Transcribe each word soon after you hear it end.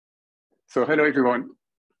So hello everyone.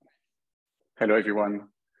 Hello everyone.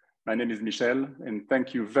 My name is Michel, and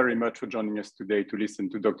thank you very much for joining us today to listen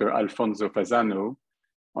to Dr. Alfonso Fasano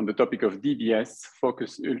on the topic of DBS,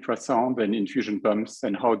 focused ultrasound and infusion pumps,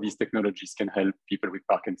 and how these technologies can help people with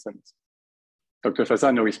Parkinson's. Dr.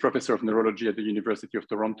 Fasano is professor of neurology at the University of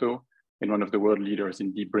Toronto and one of the world leaders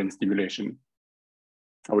in deep brain stimulation.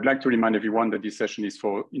 I would like to remind everyone that this session is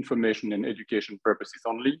for information and education purposes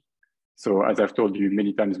only. So as I've told you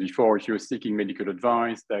many times before, if you're seeking medical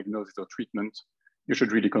advice, diagnosis, or treatment, you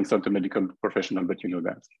should really consult a medical professional, but you know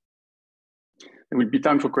that. There will be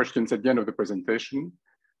time for questions at the end of the presentation.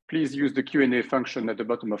 Please use the Q&A function at the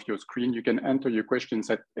bottom of your screen. You can enter your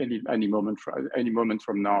questions at any moment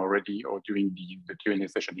from now already or during the Q&A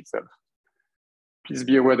session itself. Please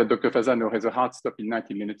be aware that Dr. Fasano has a hard stop in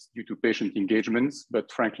 90 minutes due to patient engagements,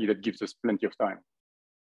 but frankly, that gives us plenty of time.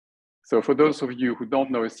 So for those of you who don't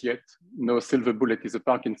know us yet, No Silver Bullet is a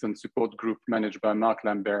Parkinson's support group managed by Mark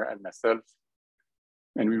Lambert and myself.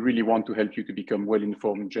 And we really want to help you to become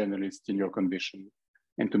well-informed journalists in your condition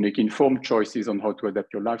and to make informed choices on how to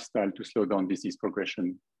adapt your lifestyle to slow down disease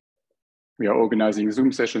progression. We are organizing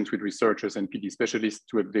Zoom sessions with researchers and PD specialists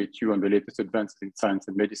to update you on the latest advances in science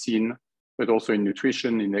and medicine, but also in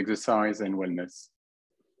nutrition, in exercise and wellness.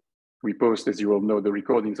 We post, as you all know, the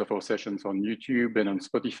recordings of our sessions on YouTube and on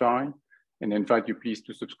Spotify, and invite you please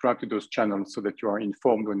to subscribe to those channels so that you are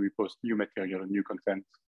informed when we post new material and new content.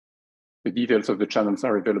 The details of the channels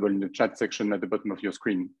are available in the chat section at the bottom of your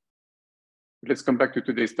screen. Let's come back to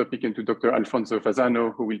today's topic and to Dr. Alfonso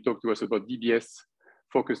Fasano, who will talk to us about DBS,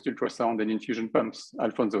 focused ultrasound and infusion pumps.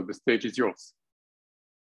 Alfonso, the stage is yours.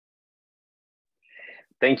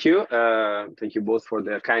 Thank you. Thank you both for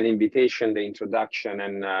the kind invitation, the introduction,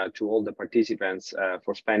 and to all the participants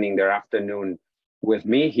for spending their afternoon with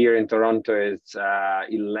me. Here in Toronto, it's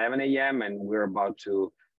 11 a.m. and we're about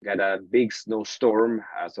to get a big snowstorm.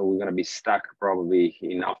 So we're gonna be stuck probably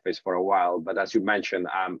in office for a while. But as you mentioned,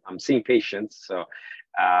 I'm seeing patients. So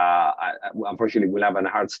unfortunately, we'll have a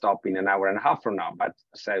hard stop in an hour and a half from now. But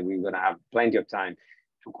as I said, we're gonna have plenty of time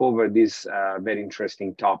to cover this very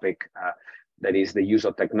interesting topic. That is the use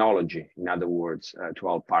of technology, in other words, to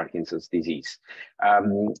help Parkinson's disease.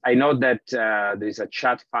 I know that there's a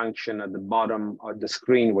chat function at the bottom of the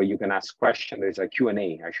screen where you can ask questions. There's a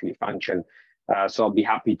Q&A actually function. So I'll be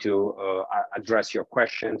happy to address your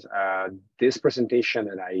questions. This presentation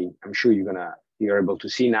that I'm sure you're able to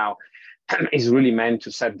see now is really meant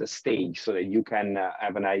to set the stage so that you can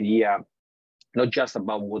have an idea, not just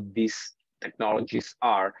about what these technologies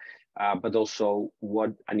are, but also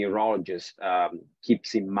what a neurologist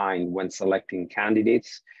keeps in mind when selecting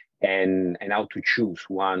candidates and how to choose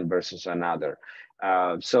one versus another.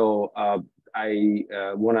 I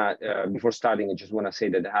wanna, before starting, I just wanna say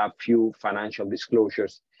that I have few financial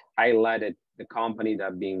disclosures. I highlighted the company that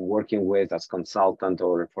I've been working with as consultant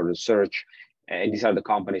or for research, and these are the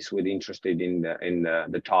companies we're interested in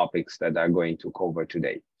the topics that I'm going to cover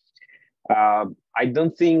today. I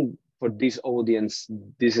don't think for this audience,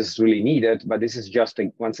 this is really needed, but this is just,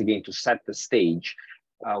 once again, to set the stage.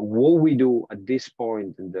 What we do at this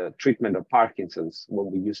point in the treatment of Parkinson's,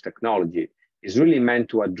 when we use technology, is really meant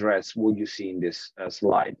to address what you see in this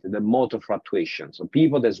slide, the motor fluctuations. So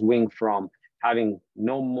people that swing from having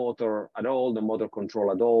no motor at all, the motor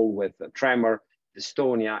control at all with tremor,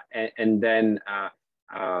 dystonia, and then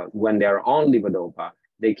when they're on levodopa,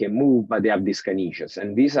 they can move, but they have dyskinesias.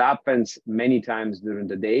 And this happens many times during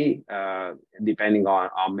the day, depending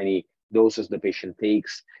on how many doses the patient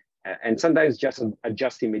takes. And sometimes just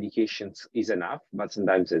adjusting medications is enough, but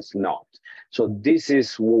sometimes it's not. So this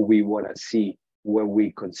is what we wanna see when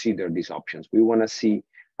we consider these options. We wanna see,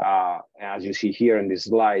 as you see here in this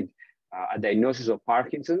slide, a diagnosis of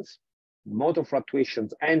Parkinson's, motor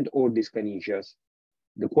fluctuations and or dyskinesias.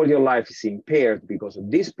 The quality of life is impaired because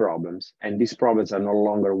of these problems, and these problems are no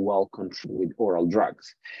longer well controlled with oral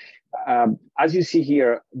drugs. As you see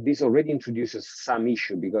here, this already introduces some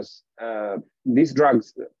issue because these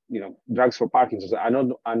drugs, drugs for Parkinson's are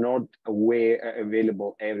not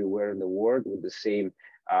available everywhere in the world with the same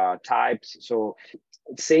types. So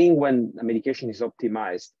saying when a medication is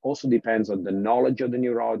optimized also depends on the knowledge of the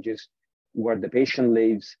neurologist, where the patient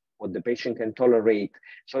lives, what the patient can tolerate.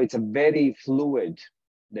 So it's a very fluid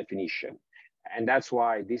definition. And that's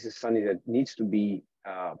why this is something that needs to be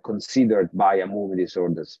considered by a movement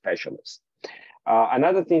disorder specialist.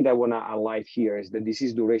 Another thing that I want to highlight here is the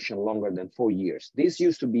disease duration longer than 4 years. This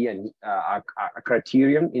used to be a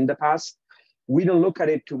criterion in the past. We don't look at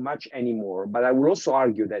it too much anymore, but I will also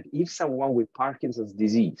argue that if someone with Parkinson's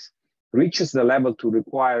disease reaches the level to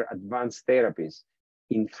require advanced therapies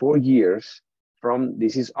in 4 years, from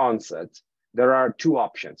disease onset, there are two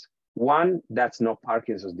options. One, that's not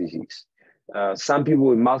Parkinson's disease. Some people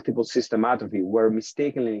with multiple system atrophy were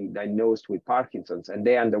mistakenly diagnosed with Parkinson's, and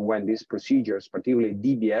they underwent these procedures, particularly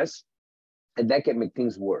DBS, and that can make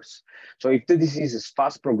things worse. So if the disease is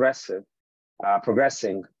fast progressing,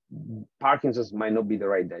 Parkinson's might not be the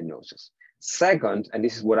right diagnosis. Second, and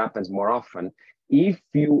this is what happens more often, if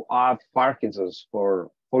you have Parkinson's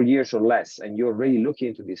for 4 years or less, and you're really looking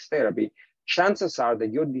into this therapy, chances are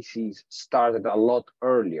that your disease started a lot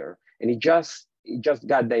earlier, and it just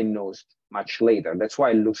got diagnosed much later. That's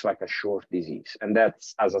why it looks like a short disease. And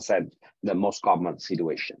that's, as I said, the most common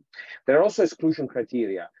situation. There are also exclusion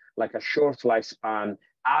criteria, like a short lifespan,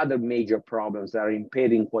 other major problems that are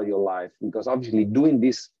impeding quality of life, because obviously doing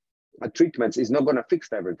these treatments is not going to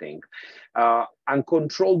fix everything.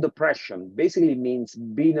 Uncontrolled depression basically means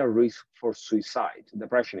being a risk for suicide.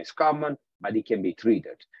 Depression is common, but it can be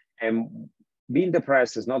treated. And being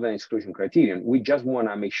depressed is not an exclusion criterion. We just want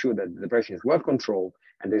to make sure that the depression is well controlled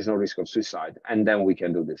and there's no risk of suicide, and then we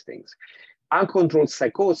can do these things. Uncontrolled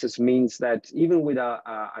psychosis means that even with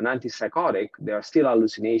an antipsychotic, there are still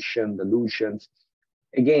hallucinations, delusions.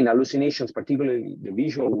 Again, hallucinations, particularly the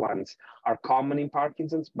visual ones, are common in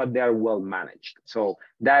Parkinson's, but they are well managed. So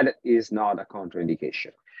that is not a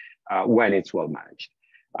contraindication when it's well managed.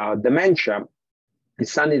 Dementia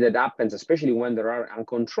is something that happens, especially when there are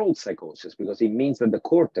uncontrolled psychosis, because it means that the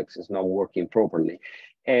cortex is not working properly.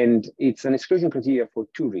 And it's an exclusion criteria for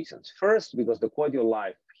two reasons. First, because the quality of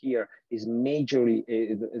life here is major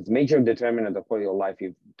determinant of quality of life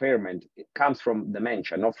impairment. It comes from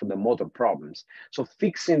dementia, not from the motor problems. So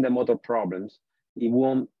fixing the motor problems,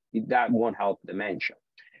 that won't help dementia.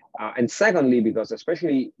 And secondly, because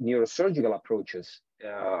especially neurosurgical approaches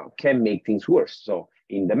can make things worse. So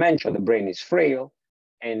in dementia, the brain is frail.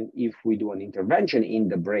 And if we do an intervention in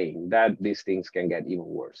the brain, these things can get even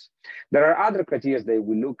worse. There are other criteria that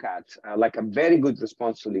we look at, like a very good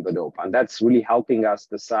response to levodopa, and that's really helping us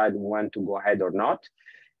decide when to go ahead or not.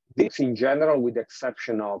 This in general, with the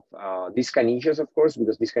exception of dyskinesias, of course,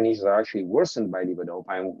 because dyskinesias are actually worsened by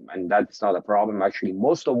levodopa, and that's not a problem. Actually,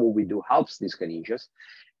 most of what we do helps dyskinesias.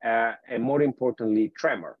 And more importantly,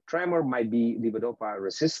 tremor. Tremor might be levodopa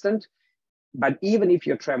resistant, but even if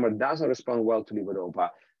your tremor doesn't respond well to levodopa,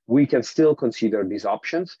 we can still consider these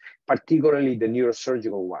options, particularly the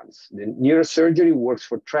neurosurgical ones. The neurosurgery works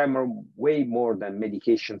for tremor way more than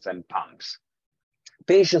medications and pumps.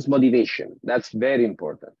 Patient's motivation, that's very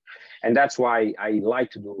important. And that's why I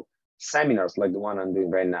like to do seminars like the one I'm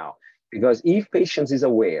doing right now. Because if patient is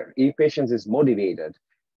aware, if patient is motivated,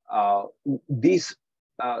 this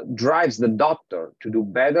drives the doctor to do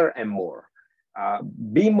better and more.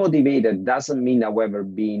 Being motivated doesn't mean, however,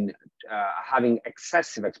 having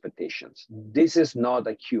excessive expectations. This is not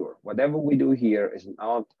a cure. Whatever we do here is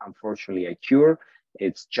not, unfortunately, a cure.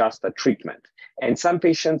 It's just a treatment. And some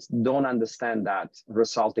patients don't understand that,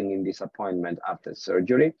 resulting in disappointment after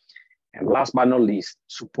surgery. And last but not least,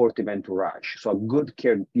 supportive entourage. So a good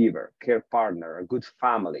caregiver, care partner, a good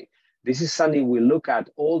family. This is something we look at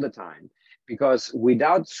all the time, because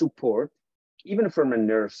without support, even from a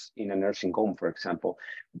nurse in a nursing home, for example,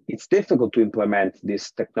 it's difficult to implement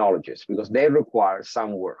these technologies because they require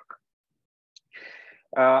some work.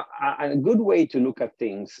 A good way to look at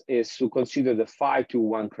things is to consider the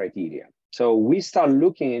 5-to-1 criteria. So we start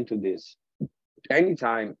looking into this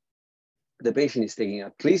anytime the patient is taking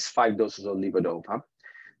at least 5 doses of levodopa,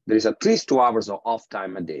 there is at least 2 hours of off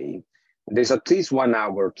time a day, there's at least 1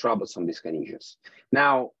 hour troublesome dyskinesias.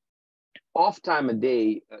 Now, off time a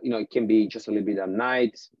day, it can be just a little bit at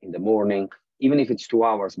night, in the morning, even if it's 2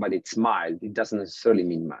 hours, but it's mild, it doesn't necessarily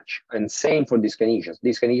mean much. And same for dyskinesias.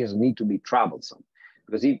 Dyskinesias need to be troublesome,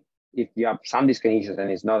 because if you have some dyskinesias and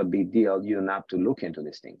it's not a big deal, you don't have to look into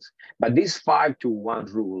these things. But this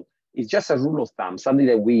 5-to-1 rule is just a rule of thumb, something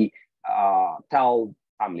that we tell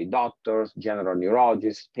family doctors, general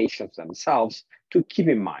neurologists, patients themselves to keep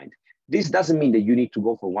in mind. This doesn't mean that you need to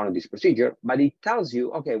go for one of these procedures, but it tells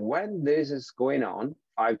you, okay, when this is going on,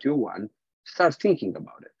 5-to-1, start thinking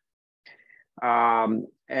about it.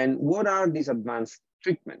 And what are these advanced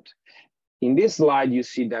treatments? In this slide, you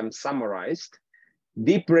see them summarized.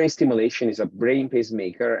 Deep brain stimulation is a brain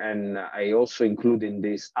pacemaker, and I also include in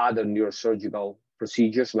this other neurosurgical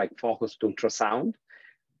procedures like focused ultrasound.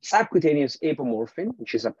 Subcutaneous apomorphine,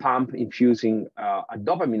 which is a pump infusing a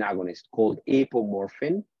dopamine agonist called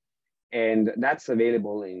apomorphine. And that's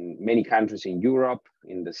available in many countries in Europe,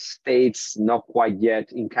 in the States, not quite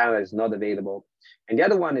yet. In Canada, it's not available. And the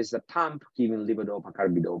other one is the pump giving levodopa,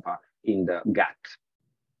 carbidopa in the gut.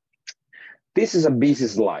 This is a busy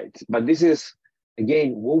slide, but this is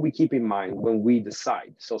Again, what we keep in mind when we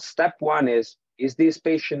decide. So step one is this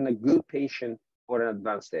patient a good patient for an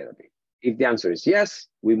advanced therapy? If the answer is yes,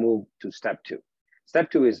 we move to step two.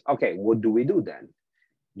 Step two is, okay, what do we do then?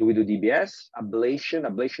 Do we do DBS, ablation?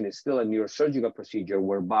 Ablation is still a neurosurgical procedure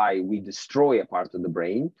whereby we destroy a part of the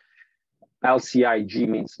brain. LCIG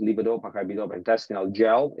means levodopa, carbidopa, intestinal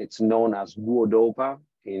gel. It's known as duodopa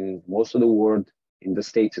in most of the world. In the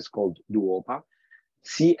States, it's called duopa.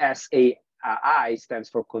 CSAI stands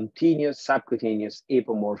for continuous subcutaneous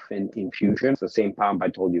apomorphine infusion, the same pump I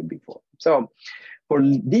told you before. So for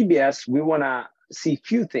DBS, we want to see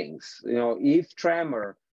few things. You know, if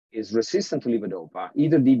tremor is resistant to levodopa,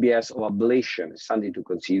 either DBS or ablation is something to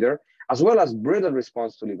consider, as well as brittle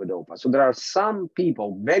response to levodopa. So there are some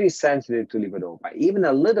people very sensitive to levodopa. Even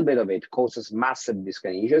a little bit of it causes massive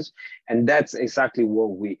dyskinesias, and that's exactly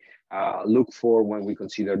what we look for when we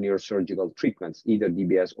consider neurosurgical treatments, either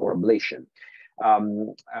DBS or ablation.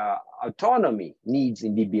 Autonomy needs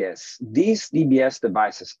in DBS. These DBS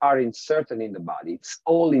devices are inserted in the body. It's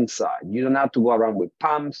all inside. You don't have to go around with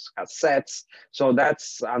pumps, cassettes. So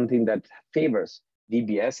that's something that favors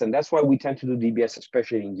DBS. And that's why we tend to do DBS,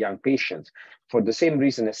 especially in young patients, for the same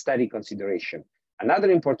reason, aesthetic consideration. Another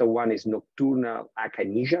important one is nocturnal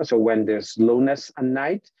akinesia. So when there's slowness at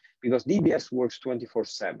night, because DBS works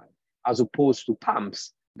 24/7, as opposed to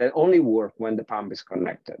pumps that only work when the pump is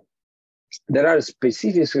connected. There are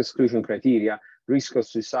specific exclusion criteria, risk of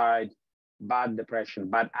suicide, bad depression,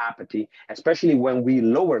 bad apathy, especially when we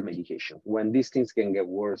lower medication, when these things can get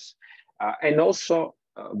worse. And also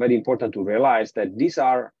very important to realize that these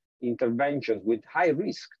are interventions with high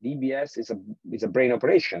risk. DBS is a brain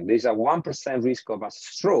operation. There's a 1% risk of a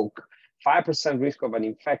stroke, 5% risk of an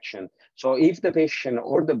infection. So if the patient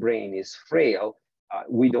or the brain is frail,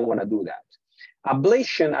 we don't want to do that.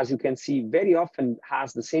 Ablation, as you can see, very often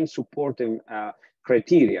has the same supporting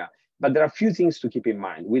criteria, but there are a few things to keep in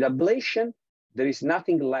mind. With ablation, there is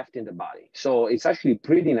nothing left in the body. So it's actually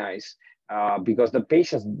pretty nice because the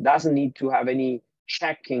patient doesn't need to have any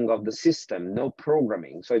checking of the system, no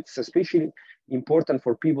programming. So it's especially important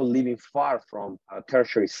for people living far from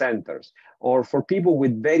tertiary centers or for people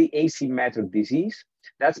with very asymmetric disease.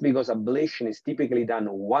 That's because ablation is typically done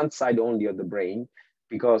on one side only of the brain,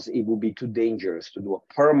 because it would be too dangerous to do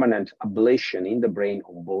a permanent ablation in the brain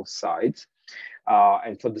on both sides.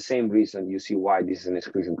 And for the same reason, you see why this is an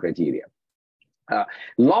exclusion criteria.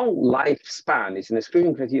 Long lifespan is an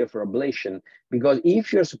exclusion criteria for ablation, because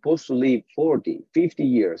if you're supposed to live 40, 50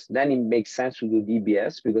 years, then it makes sense to do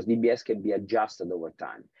DBS, because DBS can be adjusted over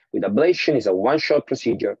time. With ablation, it's a one-shot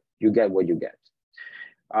procedure. You get what you get.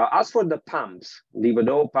 As for the pumps,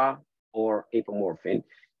 levodopa or apomorphine,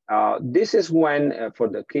 this is when, for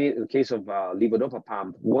the case of levodopa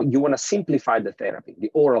pump, you want to simplify the therapy,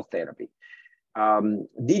 the oral therapy.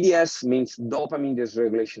 DDS means dopamine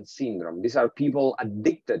dysregulation syndrome. These are people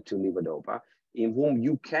addicted to levodopa in whom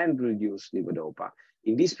you can reduce levodopa.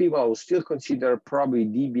 In these people, I will still consider probably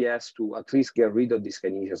DBS to at least get rid of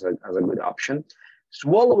dyskinesia as a good option.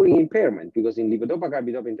 Swallowing impairment, because in levodopa,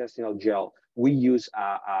 carbidopa, intestinal gel, we use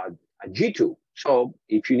a G2. So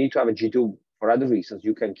if you need to have a G2 for other reasons,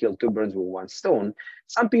 you can kill two birds with one stone.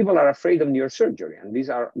 Some people are afraid of neurosurgery, and these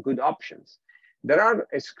are good options. There are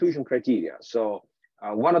exclusion criteria. So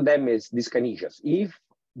one of them is dyskinesias. If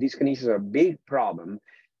dyskinesias are a big problem,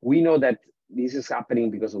 we know that this is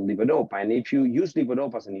happening because of levodopa. And if you use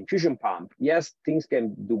levodopa as an infusion pump, yes, things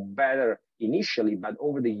can do better initially, but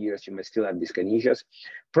over the years, you may still have dyskinesias.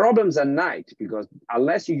 Problems at night, because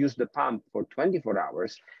unless you use the pump for 24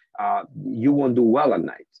 hours, you won't do well at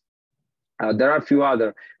night. There are a few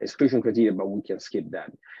other exclusion criteria, but we can skip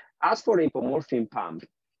that. As for apomorphine pump,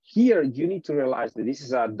 here you need to realize that this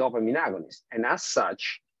is a dopamine agonist. And as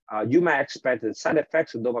such, you may expect the side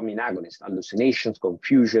effects of dopamine agonists, hallucinations,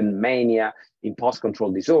 confusion, mania, impulse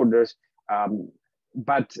control disorders.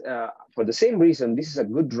 But for the same reason, this is a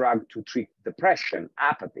good drug to treat depression,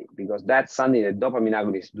 apathy, because that's something that dopamine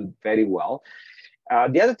agonists do very well.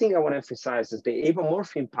 The other thing I want to emphasize is the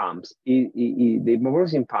apomorphine pumps. The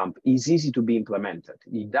apomorphine pump is easy to be implemented.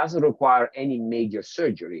 It doesn't require any major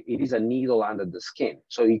surgery. It is a needle under the skin.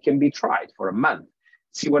 So it can be tried for a month,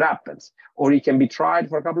 see what happens. Or it can be tried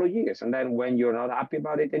for a couple of years. And then when you're not happy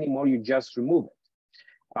about it anymore, you just remove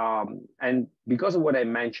it. And because of what I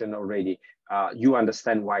mentioned already, you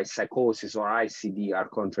understand why psychosis or ICD are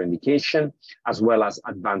contraindication, as well as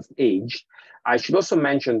advanced age. I should also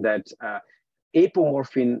mention that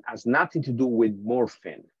apomorphine has nothing to do with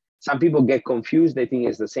morphine. Some people get confused, they think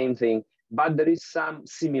it's the same thing, but there is some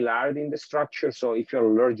similarity in the structure. So if you're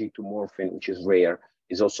allergic to morphine, which is rare,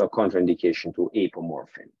 is also a contraindication to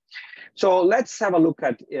apomorphine. So let's have a look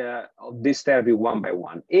at this therapy one by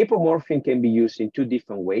one. Apomorphine can be used in two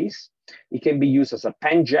different ways. It can be used as a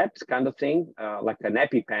pen jet kind of thing, like an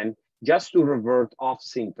EpiPen, just to revert off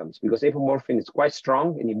symptoms, because apomorphine is quite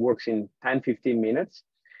strong and it works in 10, 15 minutes.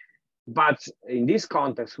 But in this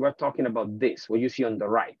context, we're talking about this, what you see on the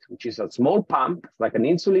right, which is a small pump, like an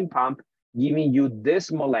insulin pump, giving you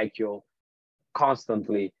this molecule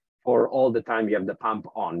constantly for all the time you have the pump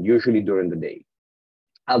on, usually during the day.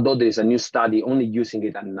 Although there is a new study only using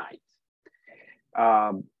it at night.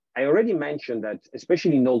 I already mentioned that,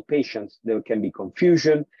 especially in old patients, there can be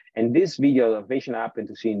confusion. And this video the patient happened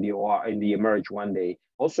to see in the Emerge one day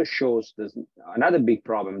also shows there's another big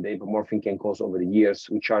problem the apomorphine can cause over the years,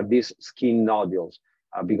 which are these skin nodules.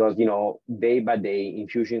 Because, you know, day by day,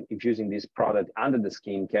 infusing this product under the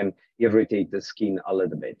skin can irritate the skin a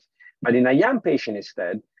little bit. But in a young patient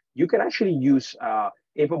instead, you can actually use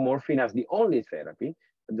apomorphine as the only therapy.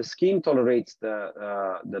 The skin tolerates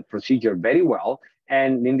the procedure very well.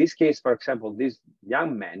 And in this case, for example, this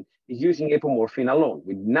young man is using apomorphine alone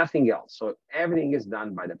with nothing else. So everything is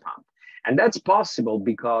done by the pump. And that's possible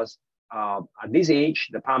because at this age,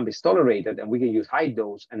 the pump is tolerated and we can use high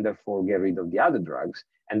dose and therefore get rid of the other drugs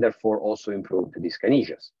and therefore also improve the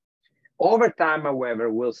dyskinesias. Over time, however,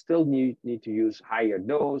 we'll still need to use higher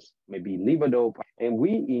dose, maybe levodopa. And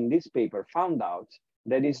we, in this paper, found out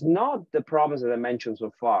that it's not the problems that I mentioned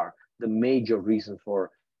so far, the major reason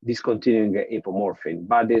for discontinuing apomorphine,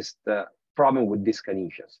 but it's the problem with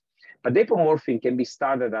dyskinesias. But apomorphine can be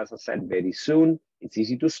started, as I said, very soon. It's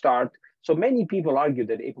easy to start. So many people argue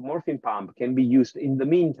that apomorphine pump can be used in the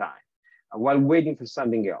meantime while waiting for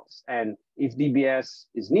something else. And if DBS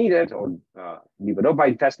is needed or levodopa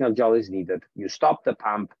intestinal gel is needed, you stop the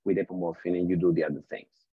pump with apomorphine and you do the other things.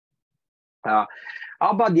 How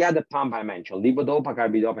about the other pump I mentioned, levodopa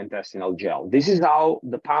carbidopa intestinal gel? This is how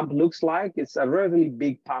the pump looks like. It's a relatively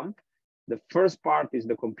big pump. The first part is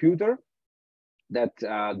the computer that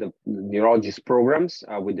the neurologist programs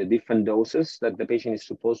with the different doses that the patient is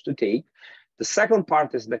supposed to take. The second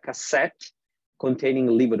part is the cassette containing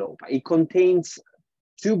levodopa. It contains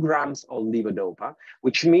 2 grams of levodopa,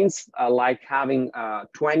 which means like having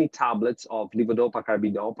 20 tablets of levodopa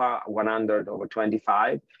carbidopa,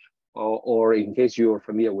 100/25, or in case you're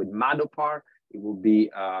familiar with Madopar, it will be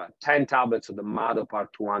 10 tablets of the Madopar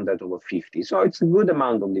 200/50. So it's a good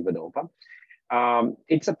amount of levodopa.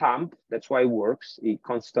 It's a pump, that's why it works. It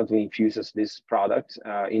constantly infuses this product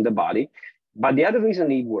in the body. But the other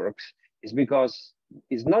reason it works is because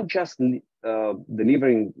it's not just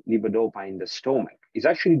delivering levodopa in the stomach, it's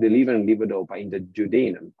actually delivering levodopa in the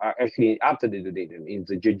duodenum, actually after the duodenum, in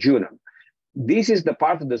the jejunum. This is the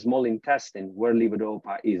part of the small intestine where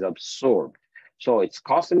levodopa is absorbed. So it's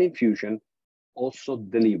constant infusion, also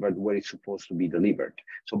delivered where it's supposed to be delivered.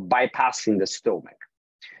 So bypassing the stomach.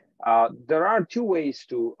 There are 2 ways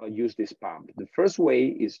to use this pump. The first way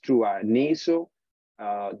is through a nasal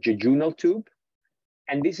jejunal tube.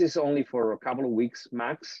 And this is only for a couple of weeks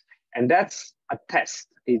max. And that's a test.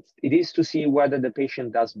 It is to see whether the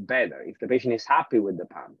patient does better, if the patient is happy with the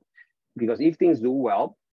pump. Because if things do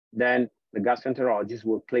well, then the gastroenterologist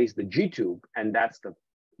will place the G-tube, and that's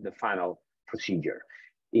the final procedure.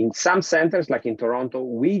 In some centers, like in Toronto,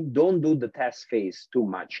 we don't do the test phase too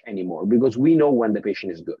much anymore because we know when the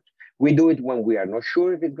patient is good. We do it when we are not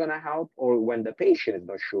sure if it's going to help or when the patient is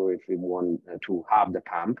not sure if we want to have the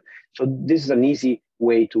pump. So this is an easy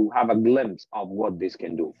way to have a glimpse of what this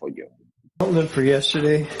can do for you. I don't live for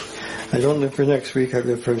yesterday. I don't live for next week. I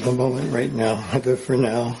live for the moment right now. I live for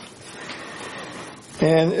now.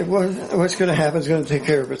 And what's going to happen is going to take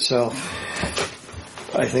care of itself,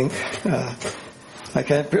 I think.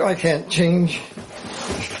 I can't change.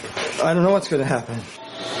 I don't know what's going to happen.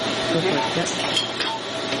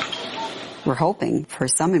 We're hoping for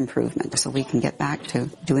some improvement so we can get back to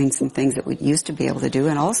doing some things that we used to be able to do,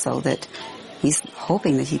 and also that he's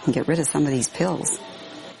hoping that he can get rid of some of these pills.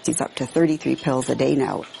 He's up to 33 pills a day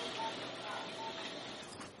now.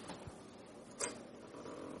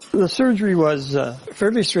 The surgery was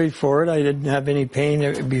fairly straightforward. I didn't have any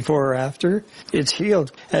pain before or after. It's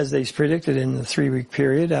healed as they predicted in the 3-week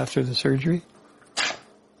period after the surgery.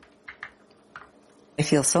 I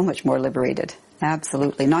feel so much more liberated.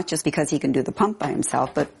 Absolutely. Not just because he can do the pump by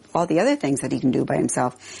himself, but all the other things that he can do by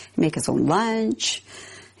himself. Make his own lunch.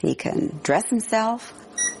 He can dress himself.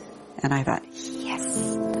 And I thought,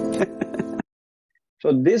 yes.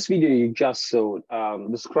 So this video you just saw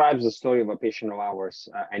describes the story of a patient of ours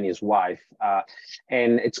and his wife.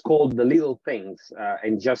 And it's called The Little Things.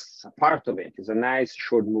 And just a part of it is a nice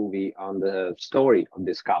short movie on the story of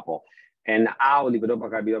this couple. and how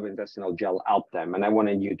levodopa-carbidopa intestinal gel helped them. And I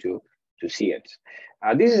wanted you to see it.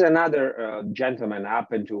 This is another gentleman I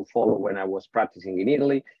happened to follow when I was practicing in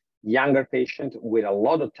Italy, younger patient with a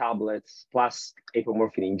lot of tablets plus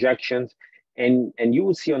apomorphine injections. And you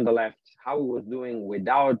will see on the left how he was doing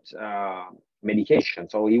without medication.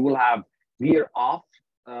 So he will have veer off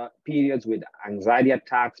periods with anxiety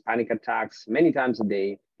attacks, panic attacks, many times a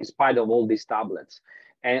day, in spite of all these tablets.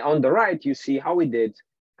 And on the right, you see how he did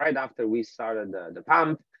right after we started the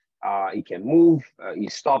pump. He can move, he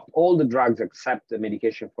stopped all the drugs except the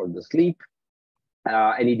medication for the sleep.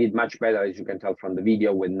 And he did much better, as you can tell from the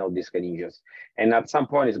video, with no dyskinesias. And at some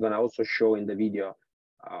point, it's going to also show in the video,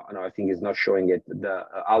 no, I think it's not showing it,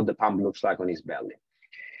 how the pump looks like on his belly.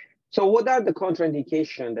 So what are the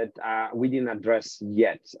contraindications that we didn't address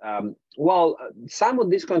yet? Well, some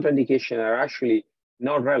of these contraindications are actually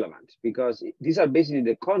not relevant because these are basically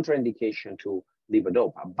the contraindication to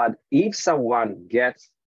levodopa. But if someone gets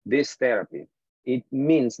this therapy, it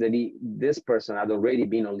means that this person had already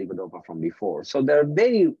been on levodopa from before. So there are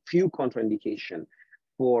very few contraindications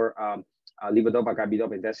for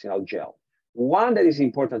levodopa-carbidopa intestinal gel. One that is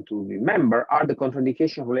important to remember are the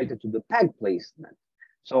contraindications related to the peg placement.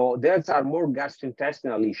 So there are more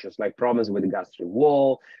gastrointestinal issues like problems with the gastric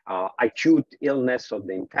wall, acute illness of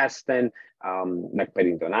the intestine, like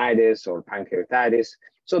peritonitis or pancreatitis.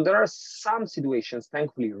 So there are some situations,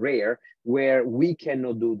 thankfully rare, where we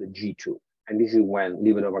cannot do the G2. And this is when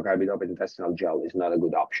levodopa-carbidopa intestinal gel is not a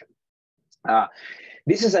good option.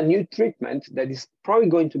 This is a new treatment that is probably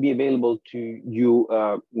going to be available to you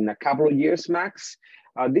in a couple of years max.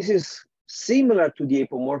 This is similar to the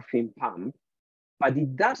apomorphine pump, but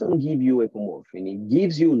it doesn't give you apomorphine, it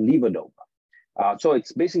gives you levodopa. So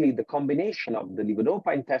it's basically the combination of the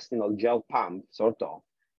levodopa intestinal gel pump, sort of,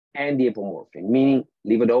 and the apomorphine, meaning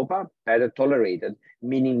levodopa, better tolerated,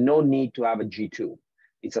 meaning no need to have a G2.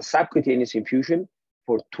 It's a subcutaneous infusion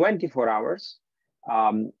for 24 hours.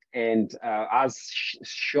 As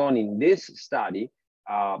shown in this study,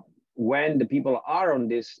 when the people are on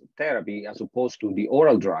this therapy, as opposed to the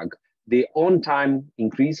oral drug, the on time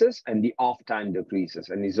increases and the off time decreases,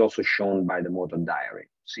 and is also shown by the motor diary.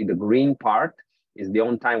 See, the green part is the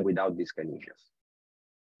on time without dyskinesias.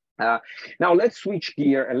 Now let's switch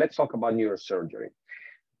gear and let's talk about neurosurgery.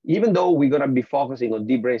 Even though we're going to be focusing on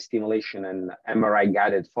deep brain stimulation and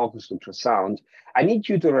MRI-guided focused ultrasound, I need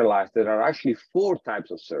you to realize there are actually 4 types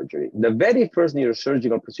of surgery. The very first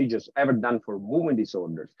neurosurgical procedures ever done for movement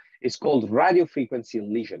disorders is called radiofrequency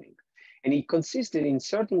lesioning. And it consisted in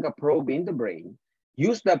inserting a probe in the brain,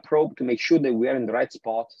 use that probe to make sure that we are in the right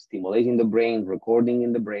spot, stimulating the brain, recording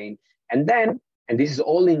in the brain, and then, and this is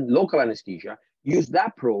all in local anesthesia, use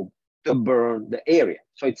that probe to burn the area.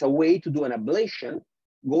 So it's a way to do an ablation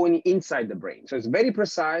going inside the brain. So it's very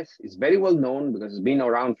precise, it's very well known because it's been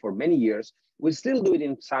around for many years. We still do it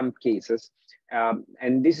in some cases.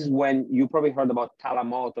 And this is when you probably heard about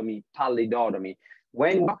thalamotomy, pallidotomy.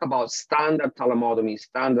 When we talk about standard thalamotomy,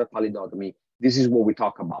 standard pallidotomy, this is what we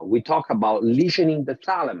talk about. We talk about lesioning the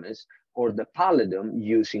thalamus or the pallidum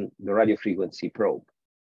using the radiofrequency probe.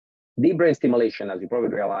 Deep brain stimulation, as you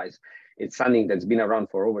probably realize, it's something that's been around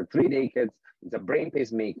for over 3 decades. It's a brain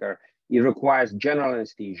pacemaker. It requires general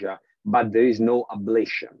anesthesia, but there is no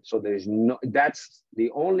ablation. So there is no, that's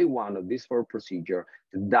the only one of these 4 procedures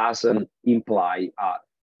that doesn't imply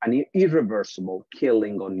an irreversible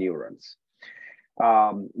killing of neurons.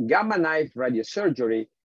 Gamma knife radiosurgery,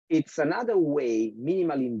 it's another way,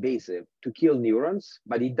 minimally invasive, to kill neurons,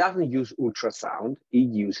 but it doesn't use ultrasound, it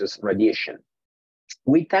uses radiation.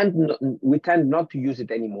 We tend not to use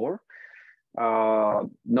it anymore,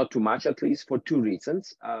 not too much at least, for 2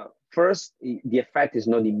 reasons. First, the effect is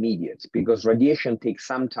not immediate because radiation takes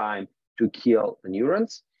some time to kill the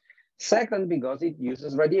neurons. Second, because it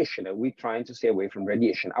uses radiation and we're trying to stay away from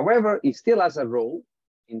radiation. However, it still has a role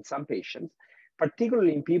in some patients,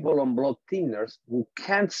 particularly in people on blood thinners who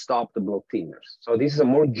can't stop the blood thinners. So this is a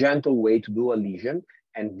more gentle way to do a lesion,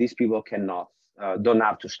 and these people cannot, don't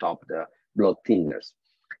have to stop the blood thinners.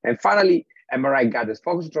 And finally, MRI-guided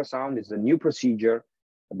focus ultrasound is a new procedure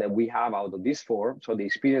that we have out of these 4. So the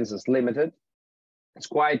experience is limited. It's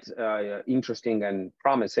quite interesting and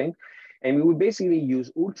promising. And we basically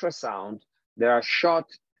use ultrasound that are shot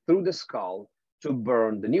through the skull to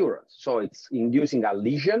burn the neurons. So it's inducing a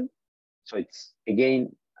lesion. So it's,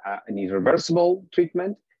 again, an irreversible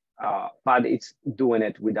treatment, but it's doing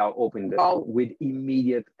it without opening the skull with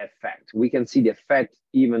immediate effect. We can see the effect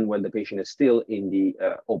even when the patient is still in the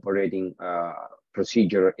operating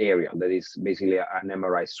procedure area. That is basically an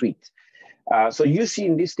MRI suite. So you see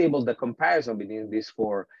in this table the comparison between these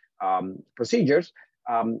 4 procedures.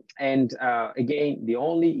 Again, the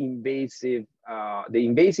only invasive, the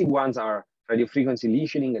invasive ones are radiofrequency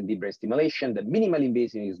lesioning and deep brain stimulation. The minimal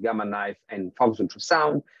invasive is gamma knife and focused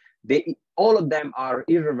ultrasound. All of them are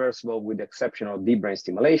irreversible with the exception of deep brain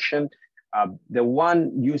stimulation. The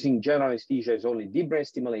one using general anesthesia is only deep brain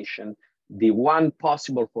stimulation. The one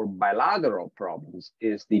possible for bilateral problems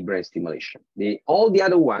is deep brain stimulation. All the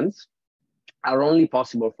other ones are only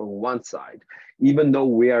possible from one side, even though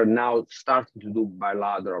we are now starting to do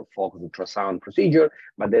bilateral focused ultrasound procedure,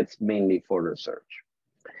 but that's mainly for research.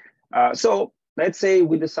 So let's say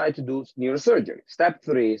we decide to do neurosurgery. Step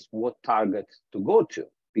 3 is what target to go to,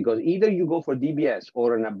 because either you go for DBS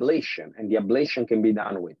or an ablation, and the ablation can be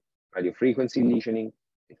done with radiofrequency lesioning,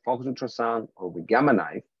 with focused ultrasound, or with gamma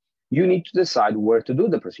knife. You need to decide where to do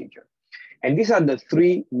the procedure. And these are the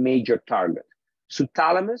 3 major targets: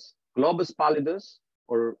 subthalamus, globus pallidus,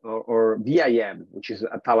 or VIM, which is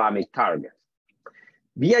a thalamic target.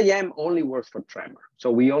 VIM only works for tremor. So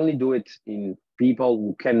we only do it in people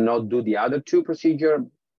who cannot do the other 2 procedures,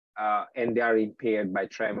 and they are impaired by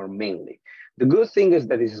tremor mainly. The good thing is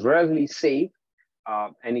that it is relatively safe,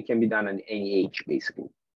 and it can be done at any age, basically.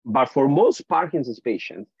 But for most Parkinson's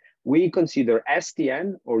patients, we consider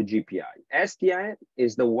STN or GPI. STN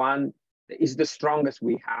is the strongest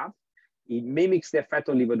we have. It mimics the effect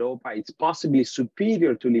of levodopa. It's possibly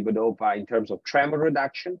superior to levodopa in terms of tremor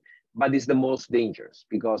reduction, but it's the most dangerous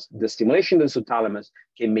because the stimulation of the subthalamus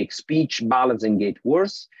can make speech, balance, and gait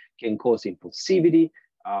worse, can cause impulsivity,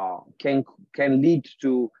 can lead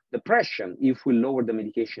to depression if we lower the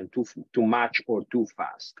medication too much or too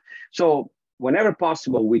fast. So whenever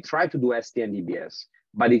possible, we try to do STN DBS,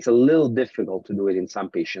 but it's a little difficult to do it in some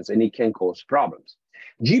patients, and it can cause problems.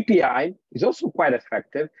 GPI is also quite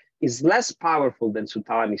effective. It's less powerful than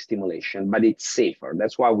subthalamic stimulation, but it's safer.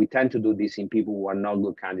 That's why we tend to do this in people who are not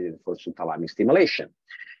good candidates for subthalamic stimulation.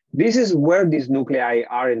 This is where these nuclei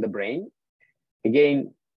are in the brain.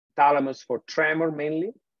 Again, thalamus for tremor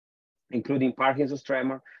mainly, including Parkinson's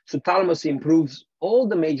tremor. Subthalamus improves all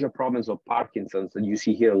the major problems of Parkinson's that you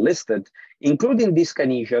see here listed, including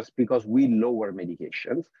dyskinesias, because we lower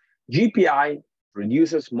medications. GPI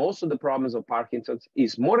reduces most of the problems of Parkinson's,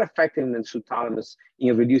 is more effective than subthalamus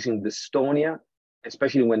in reducing dystonia,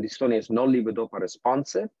 especially when dystonia is not levodopa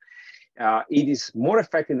responsive. It is more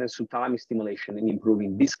effective than subthalamic stimulation in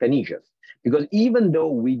improving dyskinesias, because even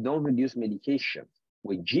though we don't reduce medication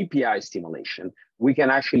with GPI stimulation, we can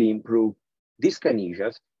actually improve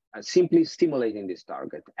dyskinesias simply stimulating this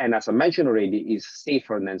target. And as I mentioned already, is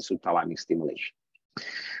safer than subthalamic stimulation.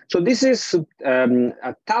 So this is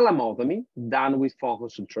a thalamotomy done with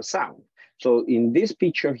focused ultrasound. So in this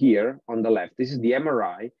picture here on the left, this is the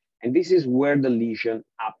MRI, and this is where the lesion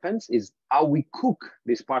happens, is how we cook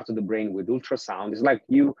this part of the brain with ultrasound. It's like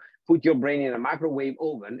you put your brain in a microwave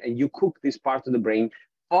oven and you cook this part of the brain,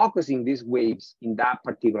 focusing these waves in that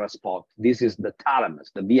particular spot. This is the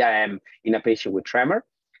thalamus, the VIM in a patient with tremor.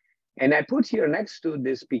 And I put here next to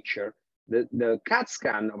this picture, the CAT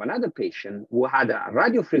scan of another patient who had a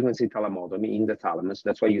radiofrequency thalamotomy in the thalamus.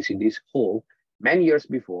 That's why you see this hole many years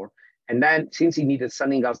before. And then since he needed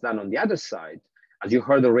something else done on the other side, as you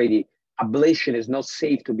heard already, ablation is not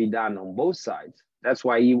safe to be done on both sides. That's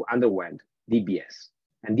why he underwent DBS.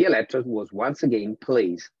 And the electrode was once again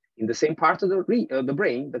placed in the same part of the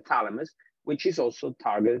brain, the thalamus, which is also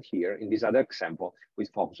targeted here in this other example with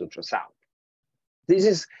focused ultrasound. This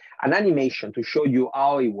is an animation to show you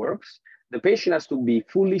how it works. The patient has to be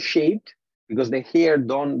fully shaved because the hair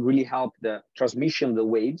don't really help the transmission of the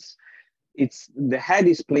waves. The head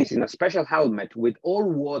is placed in a special helmet with all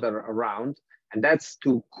water around, and that's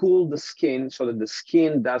to cool the skin so that the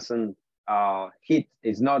skin doesn't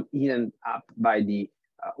is not eaten up by the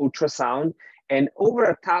ultrasound. And over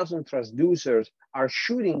 1,000 transducers are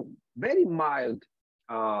shooting very mild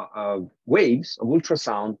waves of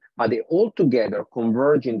ultrasound, but they all together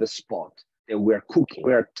converge in the spot that we're cooking.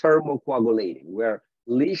 We're thermocoagulating. We're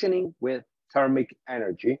lesioning with thermic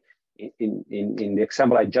energy. In the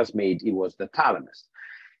example I just made, it was the thalamus.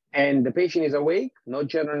 And the patient is awake, no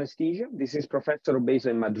general anesthesia. This is Professor Obeso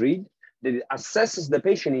in Madrid that assesses the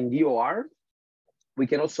patient in DOR. We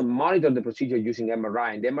can also monitor the procedure using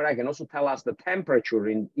MRI, and the MRI can also tell us the temperature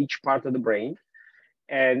in each part of the brain.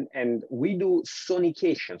 And we do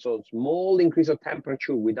sonication, so small increase of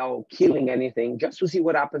temperature without killing anything, just to see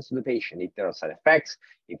what happens to the patient, if there are side effects,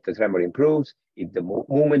 if the tremor improves, if the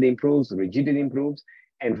movement improves, the rigidity improves.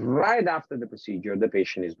 And right after the procedure, the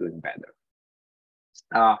patient is doing better.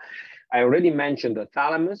 I already mentioned the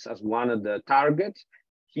thalamus as one of the targets.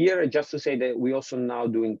 Here, just to say that we're also now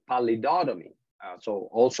doing pallidotomy So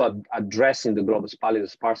also addressing the globus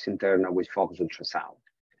pallidus pars interna with focus ultrasound.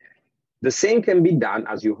 The same can be done,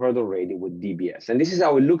 as you heard already, with DBS. And this is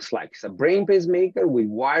how it looks like. It's a brain pacemaker with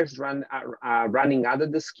wires running out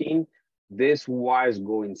of the skin. These wires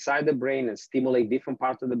go inside the brain and stimulate different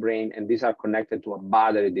parts of the brain, and these are connected to a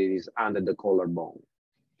battery that is under the collarbone.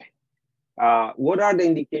 What are the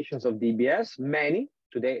indications of DBS? Many.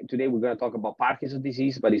 Today we're going to talk about Parkinson's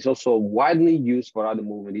disease, but it's also widely used for other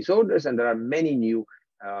movement disorders, and there are many new,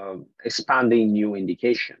 expanding new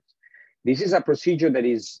indications. This is a procedure that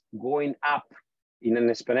is going up in an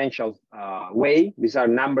exponential way. These are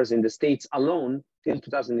numbers in the States alone till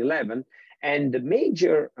 2011. And the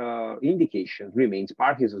major indication remains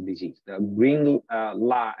Parkinson's disease. The green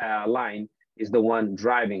line is the one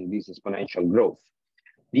driving this exponential growth.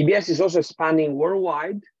 DBS is also expanding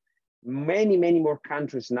worldwide. Many, many more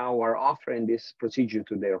countries now are offering this procedure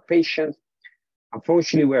to their patients.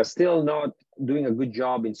 Unfortunately, we are still not doing a good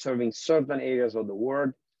job in serving certain areas of the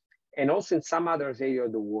world. And also in some other areas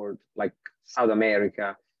of the world, like South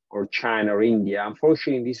America or China or India,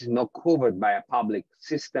 unfortunately, this is not covered by a public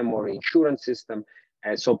system or insurance system.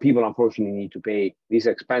 And so people unfortunately need to pay this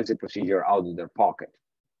expensive procedure out of their pocket.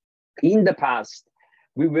 In the past,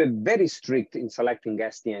 we were very strict in selecting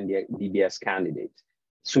ST and DBS candidates.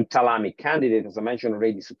 Subthalamic candidate, as I mentioned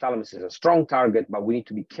already, subthalamus is a strong target, but we need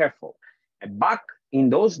to be careful. And back in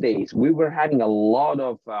those days, we were having a lot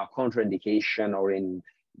of contraindication,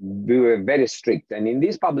 we were very strict. And in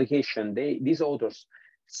this publication, these authors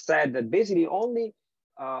said that basically only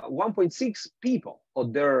 1.6 people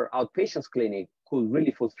of their outpatients clinic could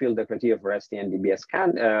really fulfill the criteria for ST and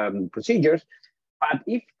DBS procedures. But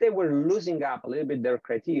if they were losing up a little bit their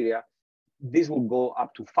criteria, this would go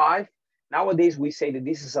up to 5. Nowadays, we say that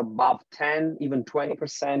this is above 10, even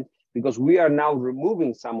 20%, because we are now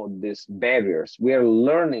removing some of these barriers. We are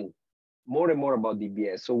learning more and more about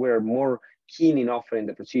DBS, so we're more keen in offering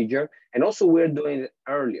the procedure, and also we're doing it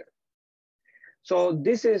earlier. So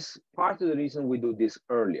this is part of the reason we do this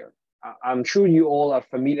earlier. I'm sure you all are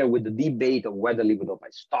familiar with the debate of whether levodopa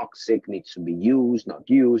is toxic, needs to be used, not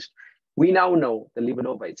used. We now know that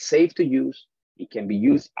levodopa is safe to use. It can be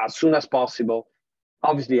used as soon as possible,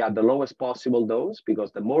 obviously at the lowest possible dose,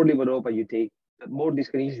 because the more levodopa you take, the more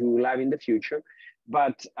dyskinesia you will have in the future.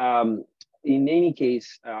 But in any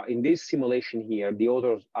case, in this simulation here, the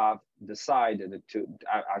authors have decided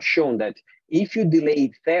are shown that if you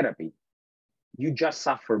delay therapy, you just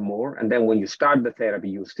suffer more. And then when you start the therapy,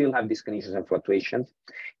 you still have dyskinesias and fluctuations.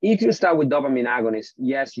 If you start with dopamine agonists,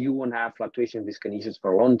 yes, you won't have fluctuations, dyskinesias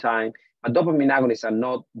for a long time, but dopamine agonists are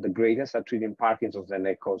not the greatest at treating Parkinson's, and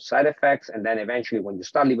they cause side effects. And then eventually when you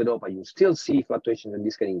start levodopa, you still see fluctuations and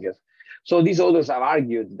dyskinesias. So these authors have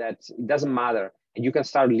argued that it doesn't matter, and you can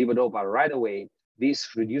start levodopa right away.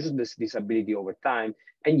 This reduces this disability over time.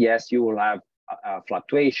 And yes, you will have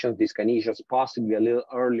fluctuations, dyskinesias, possibly a little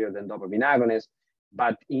earlier than dopamine agonists.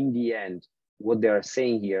 But in the end, what they're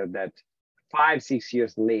saying here, that 5-6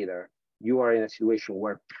 years later, you are in a situation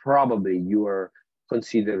where probably you are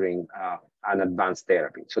considering an advanced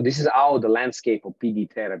therapy. So this is how the landscape of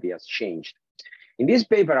PD therapy has changed. In this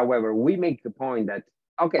paper, however, we make the point that,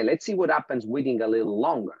 okay, let's see what happens waiting a little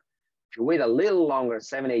longer. If you wait a little longer,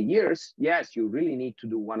 7-8 years, yes, you really need to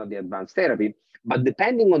do one of the advanced therapy. But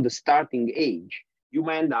depending on the starting age, you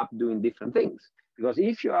might end up doing different things. Because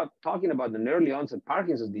if you are talking about an early onset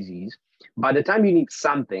Parkinson's disease, by the time you need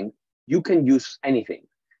something, you can use anything.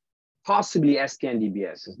 Possibly ST and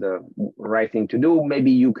DBS is the right thing to do.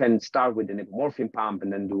 Maybe you can start with an apomorphine pump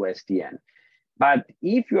and then do STN. But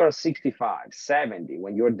if you are 65, 70,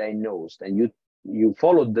 when you're diagnosed and you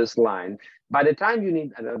follow this line, by the time you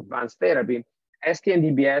need an advanced therapy, ST and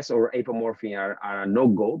DBS or apomorphine are a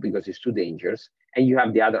no-go because it's too dangerous. And you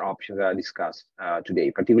have the other options that I discussed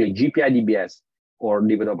today, particularly GPI DBS or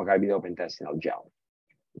levodopa-carbidopa intestinal gel.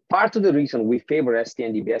 Part of the reason we favor ST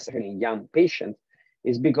and DBS in young patients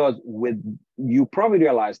is because you probably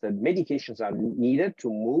realize that medications are needed to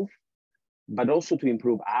move, but also to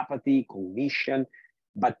improve apathy, cognition,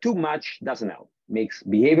 but too much doesn't help. Makes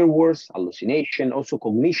behavior worse, hallucination, also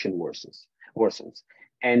cognition worsens.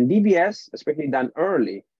 And DBS, especially done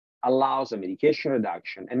early, allows a medication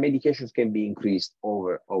reduction, and medications can be increased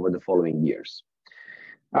over the following years.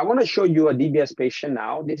 I want to show you a DBS patient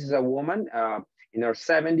now. This is a woman in her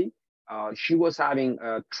 70s. She was having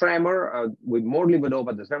a tremor with more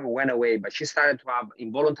levodopa. The tremor went away, but she started to have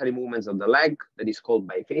involuntary movements of the leg that is called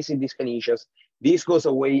biphasic dyskinesias. This goes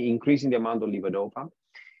away, increasing the amount of levodopa.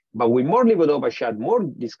 But with more levodopa, she had more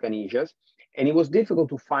dyskinesias, and it was difficult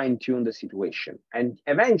to fine-tune the situation. And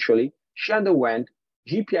eventually, she underwent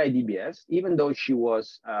GPI DBS, even though she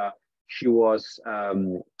she was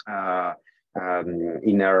in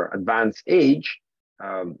her advanced age,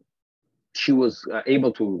 she was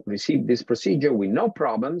able to receive this procedure with no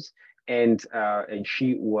problems, and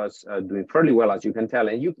she was doing fairly well, as you can tell.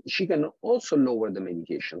 And she can also lower the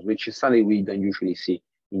medications, which is something we don't usually see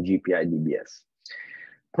in GPI DBS.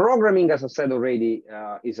 Programming, as I said already,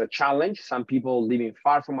 is a challenge. Some people living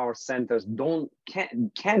far from our centers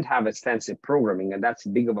can't have extensive programming, and that's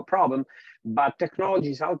big of a problem. But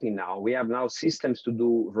technology is helping now. We have now systems to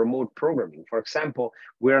do remote programming. For example,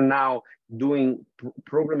 we are now doing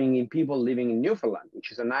programming in people living in Newfoundland,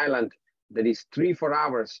 which is an island that is 3-4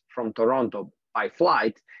 hours from Toronto by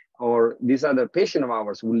flight, or this other patient of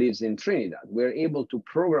ours who lives in Trinidad. We're able to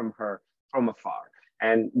program her from afar.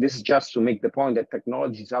 And this is just to make the point that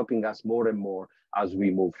technology is helping us more and more as we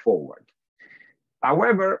move forward.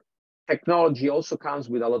 However, technology also comes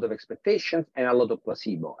with a lot of expectations and a lot of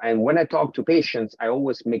placebo. And when I talk to patients, I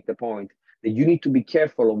always make the point that you need to be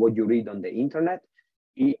careful of what you read on the internet.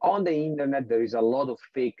 On the internet, there is a lot of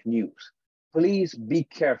fake news. Please be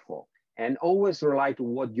careful and always rely to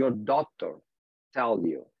what your doctor tells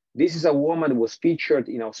you. This is a woman who was featured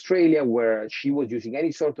in Australia where she was using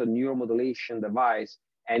any sort of neuromodulation device,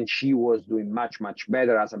 and she was doing much, much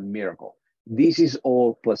better as a miracle. This is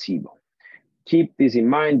all placebo. Keep this in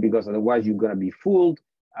mind, because otherwise you're going to be fooled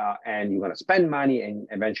and you're going to spend money, and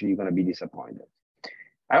eventually you're going to be disappointed.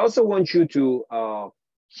 I also want you to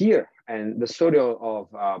hear the story of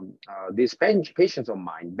this patient of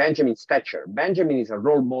mine, Benjamin Stetcher. Benjamin is a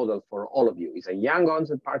role model for all of you. He's a young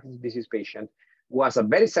onset Parkinson's disease patient who has a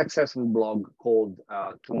very successful blog called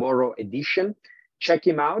Tomorrow Edition. Check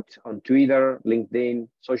him out on Twitter, LinkedIn,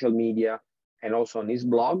 social media, and also on his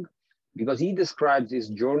blog, because he describes his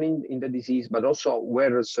journey in the disease, but also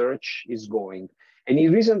where research is going. And he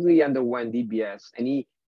recently underwent DBS, and he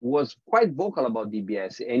was quite vocal about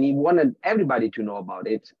DBS, and he wanted everybody to know about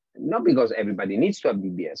it, not because everybody needs to have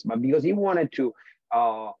DBS, but because he wanted to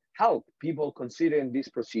help people considering this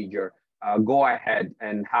procedure go ahead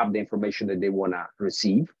and have the information that they want to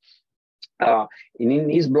receive. In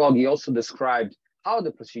his blog, he also described how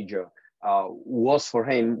the procedure was for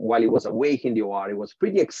him while he was awake in the OR. He was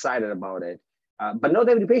pretty excited about it, but not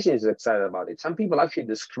every patient is excited about it. Some people actually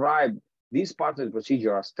describe this part of the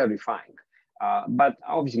procedure as terrifying, but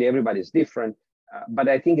obviously everybody is different. But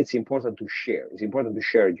I think it's important to share. It's important to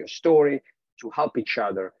share your story, to help each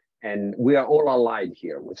other, and we are all allied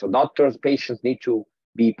here. So doctors, patients need to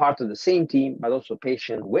be part of the same team, but also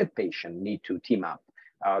patient with patient need to team up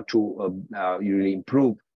to really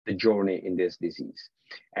improve the journey in this disease.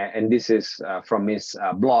 And this is from his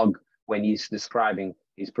blog when he's describing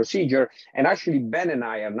his procedure. And actually, Ben and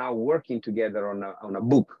I are now working together on a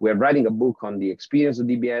book. We're writing a book on the experience of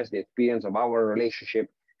DBS, the experience of our relationship,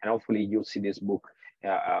 and hopefully you'll see this book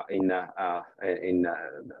in a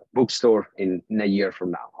bookstore in a year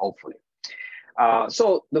from now, hopefully.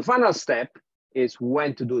 So the final step is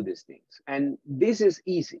when to do these things. And this is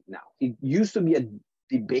easy now. It used to be a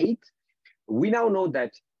debate. We now know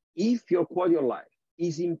that if your quality of life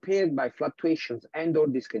is impaired by fluctuations and or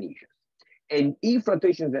dyskinesias, and if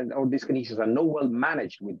fluctuations and or dyskinesias are not well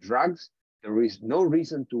managed with drugs, there is no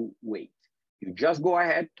reason to wait. You just go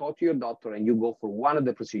ahead, talk to your doctor, and you go for one of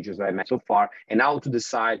the procedures that I mentioned so far, and how to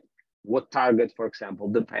decide what target, for example,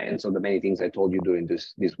 depends on the many things I told you during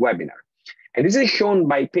this webinar. And this is shown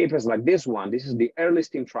by papers like this one. This is the early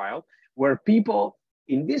STEAM trial, where people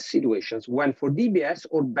in these situations went for DBS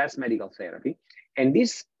or best medical therapy. And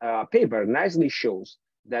this paper nicely shows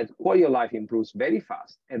that quality of life improves very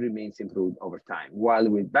fast and remains improved over time, while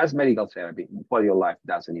with best medical therapy, quality of life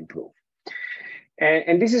doesn't improve.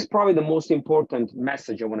 And this is probably the most important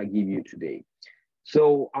message I want to give you today.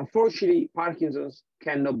 So unfortunately, Parkinson's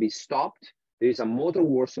cannot be stopped. There is a motor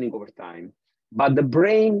worsening over time, but the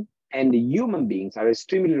brain and the human beings are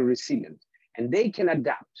extremely resilient, and they can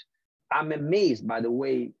adapt. I'm amazed by the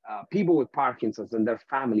way people with Parkinson's and their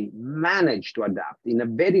family manage to adapt in a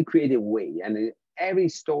very creative way. And every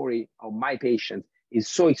story of my patients is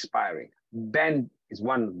so inspiring. Ben is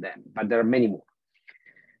one of them, but there are many more.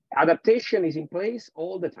 Adaptation is in place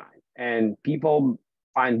all the time, and people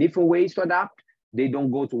find different ways to adapt. They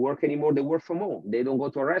don't go to work anymore, they work from home. They don't go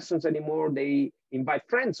to restaurants anymore, they invite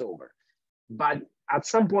friends over. But at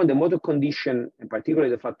some point, the motor condition, and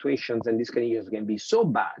particularly the fluctuations and dyskinesias, can be so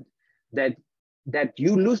bad that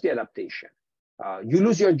you lose the adaptation. You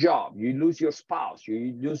lose your job, you lose your spouse,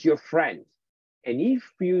 you lose your friends. And if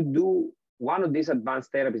you do one of these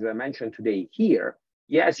advanced therapies that I mentioned today here,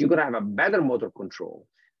 yes, you're gonna have a better motor control,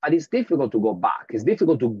 but it's difficult to go back. It's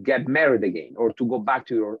difficult to get married again, or to go back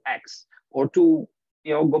to your ex, or to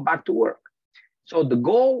go back to work. So the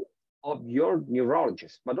goal of your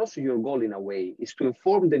neurologist, but also your goal in a way is to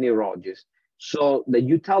inform the neurologist so that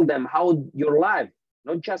you tell them how your life,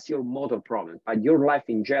 not just your motor problem, but your life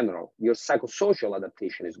in general, your psychosocial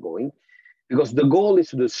adaptation is going. Because the goal is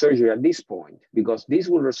to do surgery at this point, because this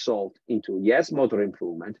will result into, yes, motor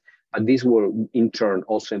improvement, but this will in turn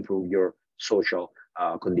also improve your social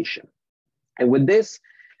condition. And with this,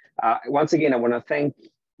 once again, I want to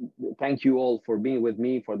thank you all for being with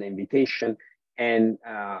me, for the invitation. And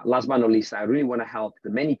last but not least, I really want to help the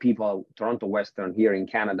many people, Toronto Western here in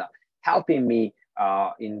Canada, helping me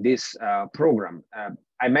in this program.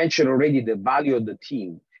 I mentioned already the value of the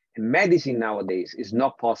team. And medicine nowadays is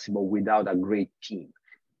not possible without a great team.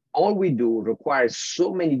 All we do requires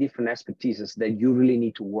so many different expertises that you really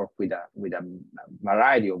need to work with a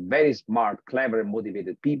variety of very smart, clever, and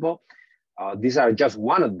motivated people. These are just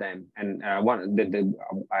one of them, and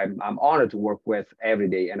I'm honored to work with every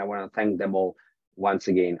day, and I want to thank them all once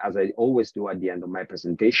again, as I always do at the end of my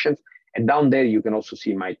presentations. And down there, you can also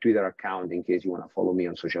see my Twitter account in case you want to follow me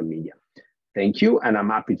on social media. Thank you, and I'm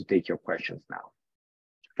happy to take your questions now.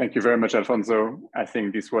 Thank you very much, Alfonso. I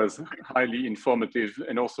think this was highly informative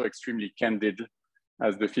and also extremely candid,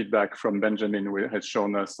 as the feedback from Benjamin has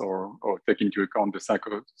shown us, or take into account the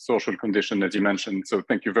psychosocial condition, as you mentioned. So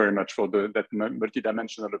thank you very much for that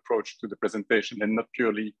multidimensional approach to the presentation and not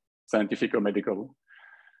purely scientific or medical.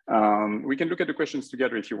 We can look at the questions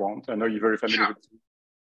together if you want. I know you're very familiar with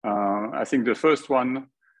them. I think the first one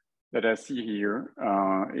that I see here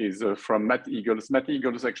is from Matt Eagles. Matt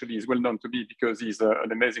Eagles actually is well known to me because he's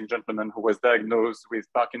an amazing gentleman who was diagnosed with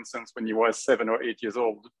Parkinson's when he was 7 or 8 years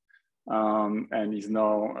old. And he's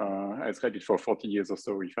now, has had it for 40 years or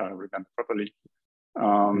so, if I remember properly.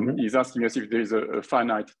 He's asking us if there's a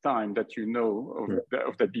finite time that you know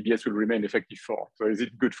of that DBS will remain effective for. So is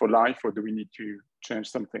it good for life, or do we need to change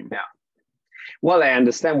something? Yeah. Well, I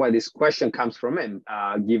understand why this question comes from him,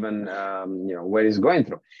 given what he's going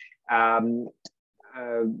through.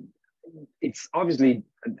 It's obviously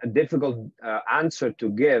a difficult answer to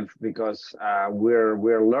give because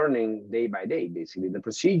we're learning day by day. Basically, the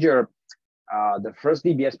procedure, the first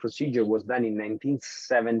DBS procedure was done in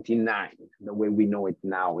 1979, the way we know it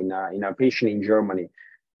now, in a patient in Germany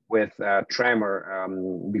with tremor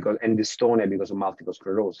and dystonia because of multiple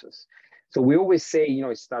sclerosis. So we always say,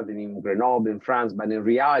 it started in Grenoble in France, but in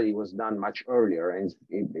reality, it was done much earlier. And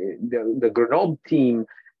the Grenoble team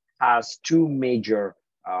has two major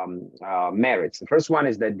merits. The first one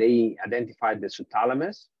is that they identified the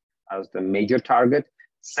subthalamus as the major target.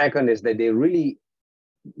 Second is that they really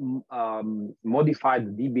modified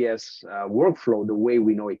the DBS workflow the way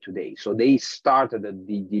we know it today. So they started the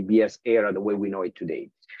DBS era the way we know it today.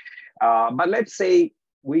 But let's say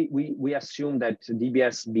we assume that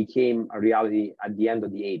DBS became a reality at the end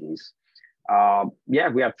of the 80s.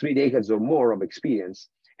 We have 3 decades or more of experience.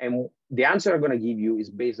 And the answer I'm going to give you is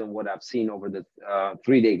based on what I've seen over the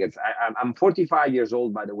 3 decades. I'm 45 years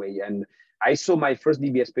old, by the way, and I saw my first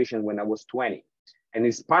DBS patient when I was 20. And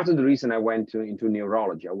it's part of the reason I went into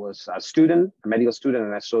neurology. I was a student, a medical student,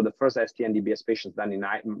 and I saw the first STN DBS patients done in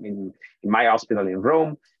my hospital in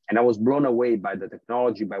Rome. And I was blown away by the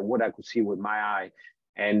technology, by what I could see with my eye.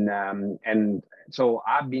 And so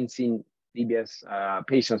I've been seeing DBS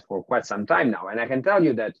patients for quite some time now. And I can tell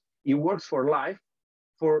you that it works for life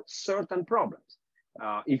for certain problems.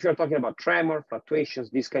 If you're talking about tremor, fluctuations,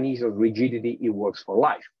 dyskinesia, rigidity, it works for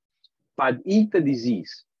life. But if the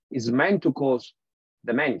disease is meant to cause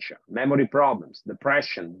dementia, memory problems,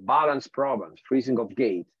 depression, balance problems, freezing of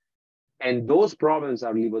gait, and those problems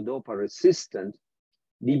are levodopa resistant,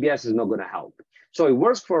 DBS is not going to help. So it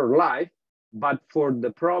works for life, but for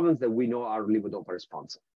the problems that we know are levodopa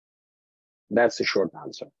responsive. That's the short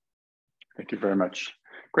answer. Thank you very much.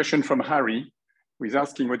 Question from Harry, who is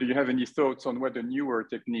asking whether you have any thoughts on whether newer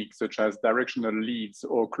techniques such as directional leads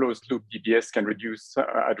or closed loop DBS can reduce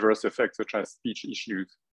adverse effects such as speech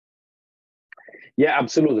issues. Yeah,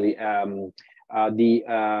 absolutely.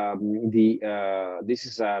 This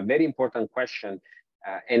is a very important question.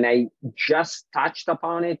 And I just touched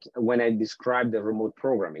upon it when I described the remote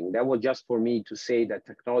programming. That was just for me to say that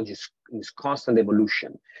technology is constant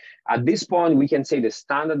evolution. At this point, we can say the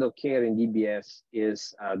standard of care in DBS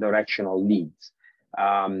is directional leads.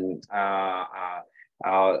 The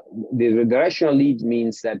directional lead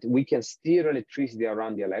means that we can steer electricity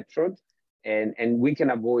around the electrode, and we can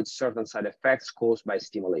avoid certain side effects caused by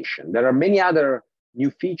stimulation. There are many other new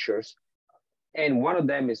features, and one of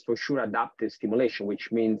them is for sure adaptive stimulation, which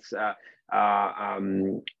means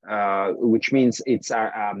it's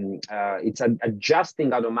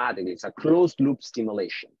adjusting automatically. It's a closed loop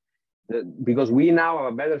stimulation. because we now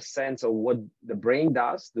have a better sense of what the brain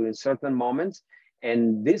does during certain moments.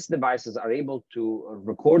 And these devices are able to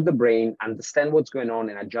record the brain, understand what's going on,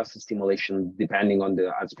 and adjust the stimulation depending on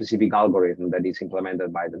the specific algorithm that is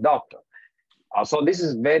implemented by the doctor. So this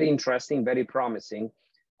is very interesting, very promising.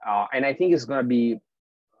 And I think it's going to be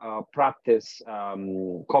common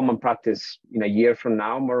practice in a year from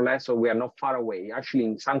now, more or less. So we are not far away. Actually,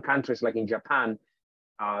 in some countries, like in Japan,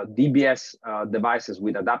 DBS devices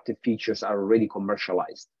with adaptive features are already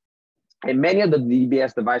commercialized. And many of the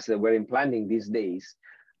DBS devices that we're implanting these days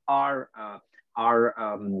already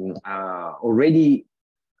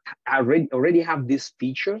have this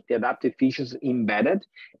feature, the adaptive features embedded,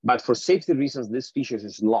 but for safety reasons, this feature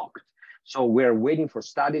is locked. So we're waiting for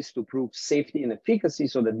studies to prove safety and efficacy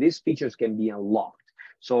so that these features can be unlocked.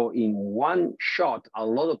 So in one shot, a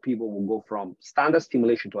lot of people will go from standard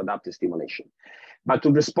stimulation to adaptive stimulation. But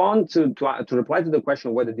to respond to reply to the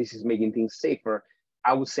question whether this is making things safer,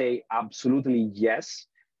 I would say absolutely yes,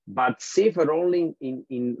 but safer only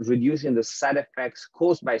in reducing the side effects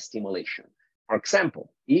caused by stimulation. For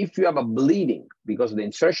example, if you have a bleeding because of the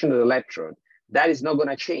insertion of the electrode, that is not going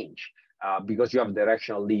to change because you have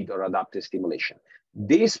directional lead or adaptive stimulation.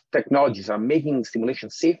 These technologies are making stimulation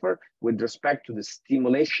safer with respect to the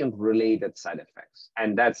stimulation-related side effects,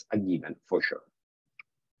 and that's a given for sure.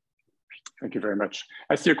 Thank you very much.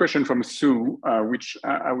 I see a question from Sue, which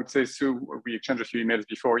I would say, Sue, we exchanged a few emails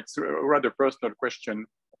before. It's a rather personal question.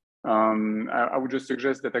 I would just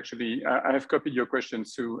suggest that actually I have copied your question,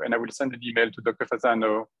 Sue, and I will send an email to Dr.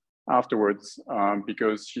 Fasano afterwards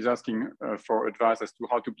because she's asking for advice as to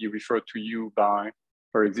how to be referred to you by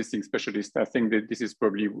her existing specialist. I think that this is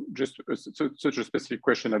probably just such a specific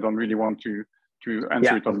question. I don't really want to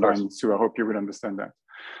answer it online, so I hope you will understand that.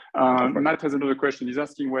 Matt has another question. He's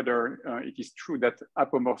asking whether it is true that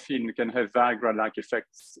apomorphine can have Viagra-like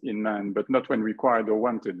effects in men, but not when required or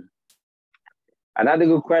wanted. Another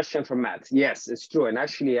good question from Matt. Yes, it's true. And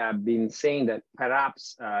actually, I've been saying that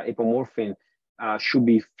perhaps apomorphine should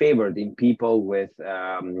be favored in people with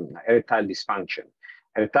erectile dysfunction.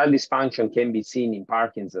 Erectile dysfunction can be seen in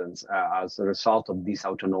Parkinson's as a result of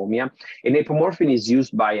dysautonomia. And apomorphine is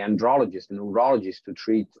used by andrologists and neurologists to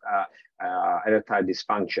treat erectile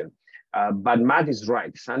dysfunction. But Matt is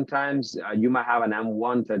right. Sometimes you might have an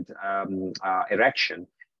unwanted erection.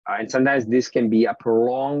 And sometimes this can be a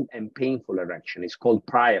prolonged and painful erection. It's called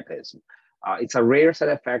priapism. It's a rare side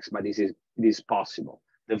effect, but it is possible.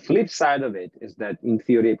 The flip side of it is that in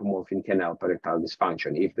theory, apomorphine can help erectile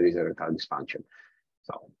dysfunction if there is erectile dysfunction.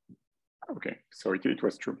 So, okay, so it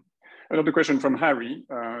was true. Another question from Harry,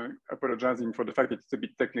 apologizing for the fact that it's a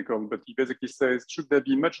bit technical, but he basically says, should there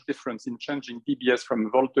be much difference in changing DBS from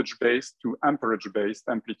voltage-based to amperage-based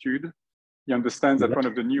amplitude? He understands that one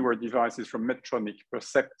of the newer devices from Medtronic,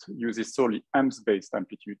 Percept, uses solely amps-based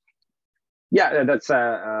amplitude. Yeah, that's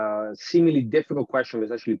a seemingly difficult question, but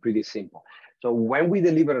it's actually pretty simple. So when we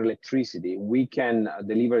deliver electricity, we can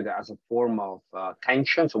deliver it as a form of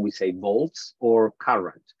tension, so we say volts, or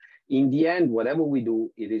current. In the end, whatever we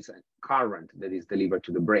do, it is a current that is delivered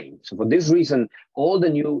to the brain. So for this reason, all the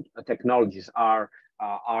new technologies are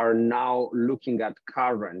now looking at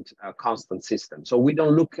current constant systems. So we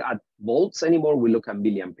don't look at volts anymore, we look at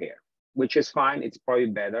milliampere, which is fine, it's probably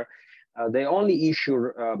better. The only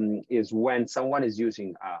issue is when someone is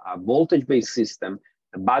using a voltage-based system,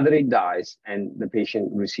 the battery dies and the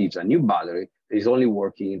patient receives a new battery that is only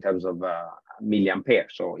working in terms of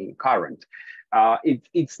milliampere, so in current.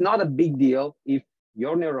 It's not a big deal if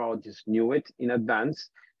your neurologist knew it in advance,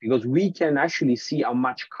 because we can actually see how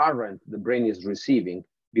much current the brain is receiving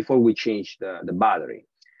before we change the battery.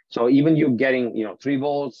 So even you're getting 3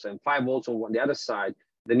 volts and 5 volts on the other side,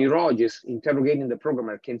 the neurologist interrogating the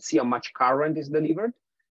programmer can see how much current is delivered,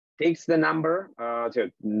 takes the number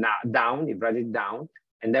down, he writes it down,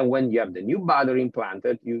 and then when you have the new battery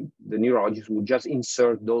implanted, the neurologist will just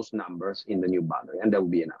insert those numbers in the new battery, and that will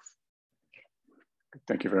be enough.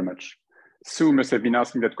 Thank you very much. Sue must have been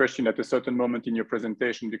asking that question at a certain moment in your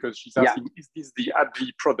presentation, because she's asking, is this the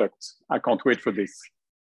AbbVie product? I can't wait for this.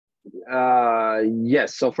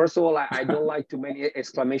 Yes. So first of all, I don't like too many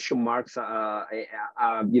exclamation marks. Of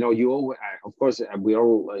course, we're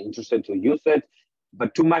all interested to use it,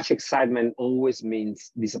 but too much excitement always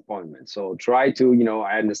means disappointment. So try to,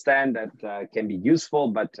 I understand that can be useful,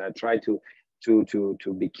 but try to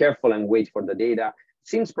be careful and wait for the data.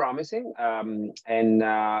 Seems promising.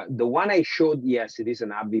 The one I showed, yes, it is an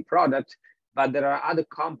AbbVie product, but there are other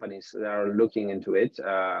companies that are looking into it.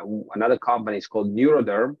 Another company is called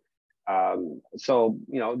Neuroderm, So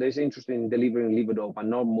there's interest in delivering levodopa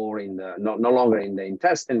no longer in the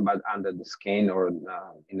intestine, but under the skin or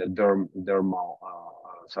in the dermal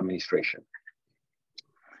administration.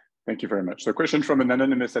 Thank you very much. So, a question from an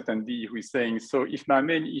anonymous attendee who is saying, so if my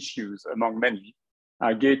main issues among many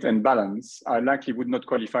are gait and balance, I likely would not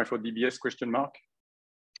qualify for DBS ?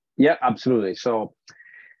 Yeah, absolutely. So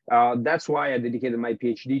that's why I dedicated my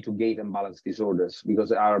PhD to gait and balance disorders, because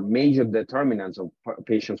they are major determinants of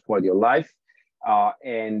patients' quality of life.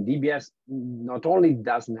 And DBS not only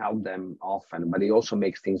doesn't help them often, but it also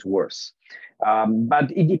makes things worse.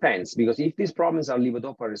 But it depends, because if these problems are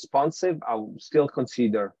levodopa responsive, I'll still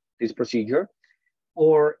consider this procedure.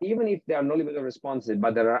 Or even if they are not levodopa responsive,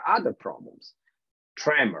 but there are other problems,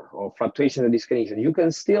 tremor or fluctuation and dyskinesia, you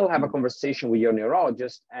can still have a conversation with your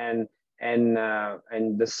neurologist and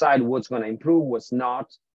decide what's going to improve, what's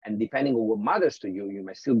not. And depending on what matters to you, you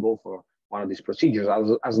may still go for one of these procedures,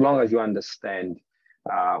 as long as you understand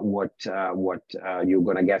what you're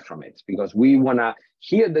going to get from it. Because we want to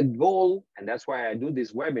hear the goal, and that's why I do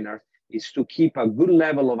this webinar, is to keep a good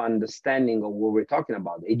level of understanding of what we're talking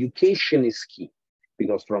about. Education is key,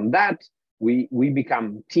 because from that, we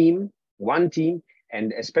become one team,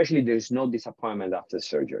 and especially there is no disappointment after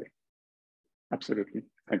surgery. Absolutely.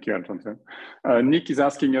 Thank you, Alfonso. Nick is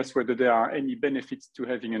asking us whether there are any benefits to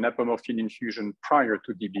having an apomorphine infusion prior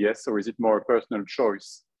to DBS, or is it more a personal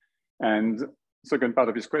choice? And second part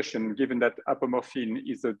of his question, given that apomorphine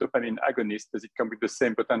is a dopamine agonist, does it come with the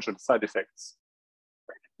same potential side effects?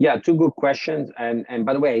 Yeah, two good questions. And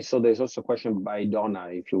by the way, so there's also a question by Donna,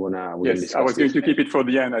 if you want to. Yes, I was going to keep it for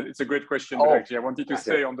the end. It's a great question, but actually I wanted to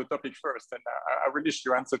stay on the topic first, and I relish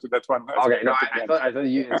your answer to that one. Okay, no, I thought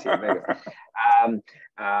you didn't see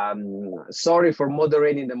it. Sorry for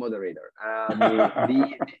moderating the moderator.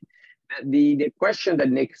 The question that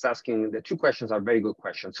Nick is asking, the two questions are very good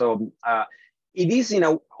questions. So it is,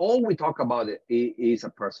 all we talk about is a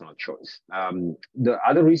personal choice. The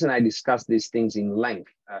other reason I discuss these things in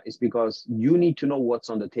length is because you need to know what's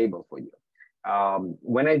on the table for you.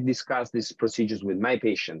 When I discuss these procedures with my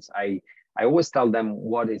patients, I always tell them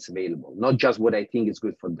what is available, not just what I think is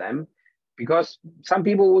good for them. Because some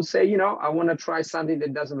people will say, I want to try something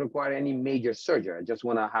that doesn't require any major surgery. I just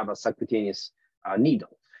want to have a subcutaneous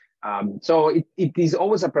needle. So it is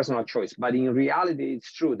always a personal choice, but in reality,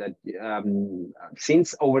 it's true that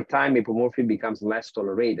since over time apomorphine becomes less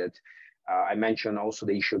tolerated, I mentioned also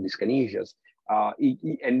the issue of dyskinesias,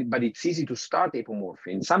 but it's easy to start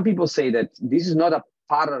apomorphine. Some people say that this is not a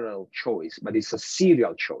parallel choice, but it's a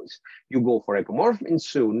serial choice. You go for apomorphine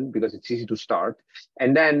soon because it's easy to start,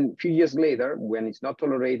 and then a few years later, when it's not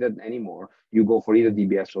tolerated anymore, you go for either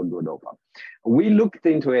DBS or levodopa. We looked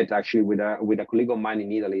into it actually with a colleague of mine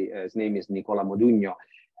in Italy. His name is Nicola Modugno,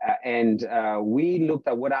 and we looked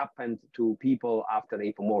at what happened to people after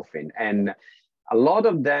apomorphine, and a lot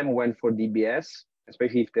of them went for DBS,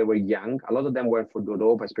 especially if they were young. A lot of them went for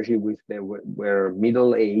levodopa, especially if they were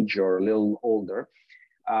middle age or a little older.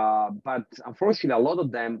 But unfortunately, a lot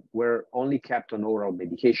of them were only kept on oral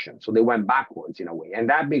medication. So they went backwards in a way, and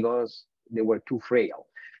that because they were too frail.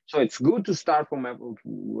 So it's good to start with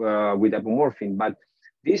apomorphine, but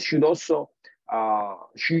this should also,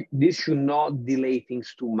 this should not delay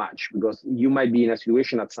things too much, because you might be in a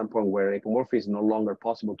situation at some point where apomorphine is no longer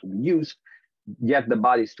possible to be used, yet the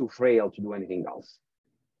body is too frail to do anything else.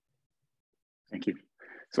 Thank you.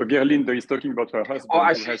 So Gerlinde is talking about her husband. Oh,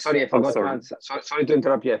 actually, sorry, I forgot to answer. Sorry to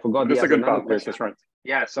interrupt you. I forgot the second part. Yes, that's right.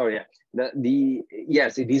 Yeah, sorry. Yeah.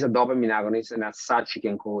 Yes, it is a dopamine agonist, and as such, it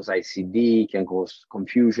can cause ICD, can cause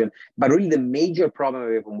confusion. But really, the major problem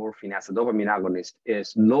with apomorphine as a dopamine agonist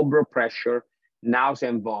is low blood pressure, nausea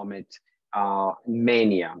and vomit,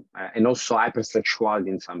 mania, and also hypersexuality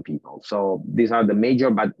in some people. So these are the major.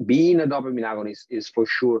 But being a dopamine agonist is for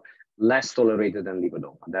sure less tolerated than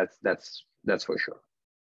levodopa. That's for sure.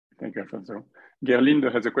 Thank you, Alfonso.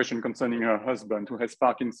 Gerlinde has a question concerning her husband, who has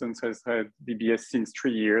Parkinson's, has had DBS since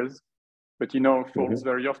 3 years, but falls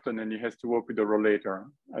very often, and he has to work with a rollator.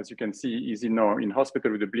 As you can see, he's in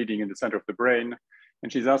hospital with a bleeding in the center of the brain,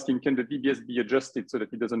 and she's asking, can the DBS be adjusted so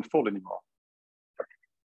that he doesn't fall anymore?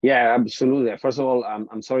 Yeah, absolutely. First of all,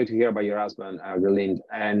 I'm sorry to hear about your husband, Gerlinde,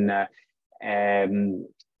 and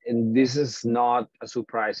this is not a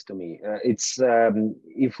surprise to me.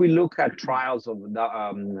 If we look at trials of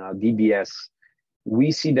DBS,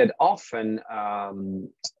 we see that often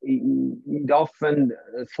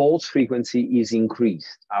false frequency is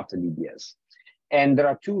increased after DBS. And there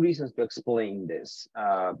are two reasons to explain this.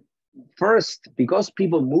 First, because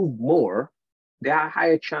people move more, they have a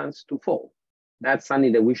higher chance to fall. That's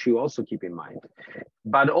something that we should also keep in mind.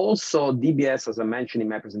 But also DBS, as I mentioned in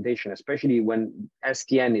my presentation, especially when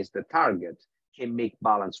STN is the target, can make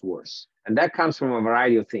balance worse. And that comes from a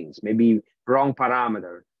variety of things, maybe wrong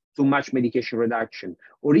parameter, too much medication reduction,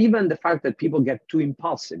 or even the fact that people get too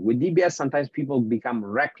impulsive. With DBS, sometimes people become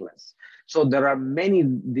reckless. So there are many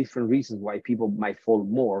different reasons why people might fall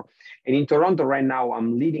more. And in Toronto right now,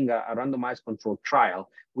 I'm leading a randomized controlled trial,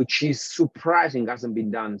 which is surprising, hasn't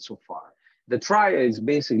been done so far. The trial is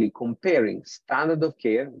basically comparing standard of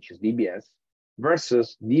care, which is DBS,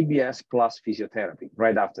 versus DBS plus physiotherapy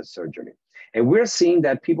right after surgery. And we're seeing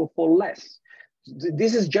that people fall less.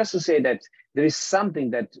 This is just to say that there is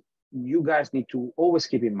something that you guys need to always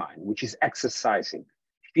keep in mind, which is exercising.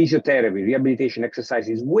 Physiotherapy, rehabilitation, exercise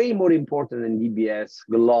is way more important than DBS,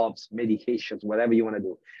 gloves, medications, whatever you want to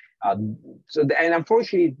do. And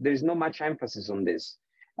unfortunately, there's not much emphasis on this.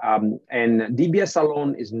 And DBS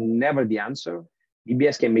alone is never the answer.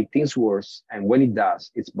 DBS can make things worse, and when it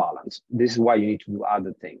does, it's balanced. This is why you need to do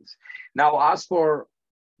other things. Now, as for,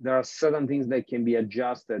 there are certain things that can be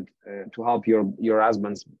adjusted to help your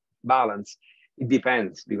husband's balance. It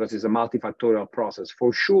depends, because it's a multifactorial process.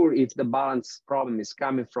 For sure, if the balance problem is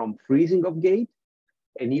coming from freezing of gait,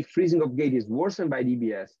 and if freezing of gait is worsened by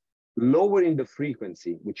DBS, lowering the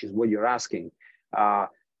frequency, which is what you're asking,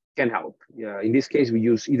 can help. In this case, we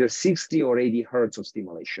use either 60 or 80 hertz of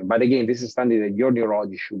stimulation. But again, this is something that your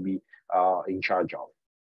neurologist should be in charge of.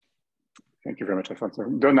 Thank you very much, Alfonso.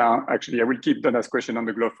 Donna, actually, I will keep Donna's question on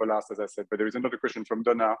the glove for last, as I said, but there is another question from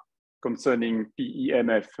Donna concerning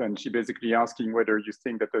PEMF, and she basically asking whether you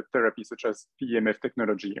think that a therapy such as PEMF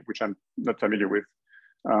technology, which I'm not familiar with,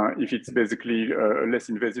 if it's basically a less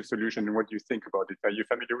invasive solution, and what do you think about it? Are you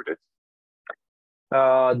familiar with it?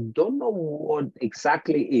 Don't know what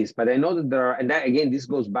exactly is, but I know that there are, and that, again, this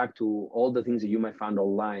goes back to all the things that you might find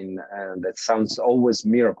online that sounds always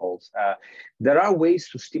miracles. There are ways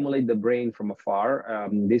to stimulate the brain from afar.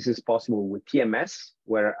 This is possible with TMS,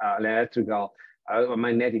 where an electrical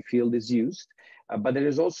magnetic field is used, but there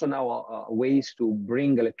is also now ways to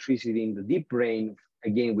bring electricity in the deep brain,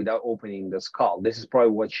 again, without opening the skull. This is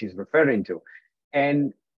probably what she's referring to.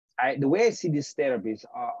 And the way I see these therapies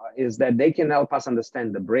is that they can help us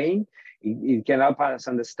understand the brain. It can help us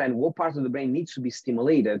understand what part of the brain needs to be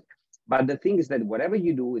stimulated. But the thing is that whatever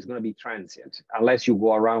you do is going to be transient unless you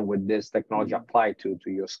go around with this technology applied to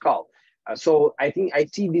your skull. So I think I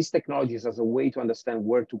see these technologies as a way to understand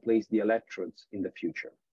where to place the electrodes in the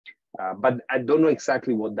future. But I don't know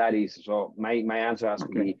exactly what that is. So my answer has to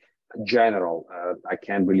be general. I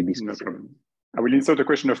can't really be specific. No problem. I will insert a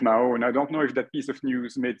question of my own. I don't know if that piece of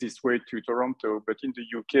news made its way to Toronto, but in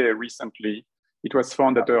the UK recently, it was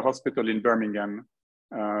found that a hospital in Birmingham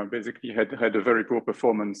basically had a very poor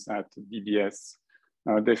performance at DBS.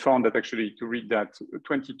 They found that actually, to read that,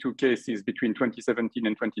 22 cases between 2017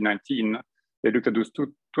 and 2019, they looked at those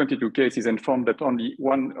 22 cases and found that only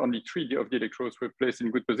 3 of the electrodes were placed in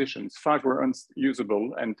good positions. 5 were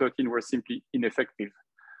unusable and 13 were simply ineffective.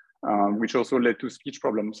 Which also led to speech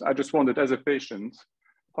problems. I just wondered, as a patient,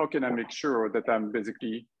 how can I make sure that I'm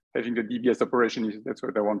basically having the DBS operation, if that's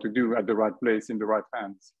what I want to do, at the right place, in the right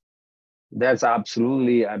hands? That's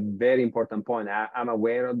absolutely a very important point. I'm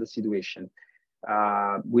aware of the situation.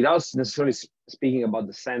 Without necessarily speaking about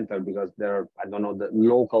the center, because I don't know the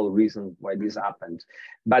local reasons why this happened.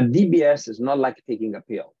 But DBS is not like taking a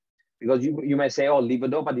pill. Because you might say, oh,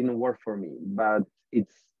 levodopa didn't work for me. But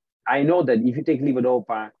I know that if you take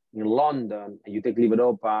levodopa in London and you take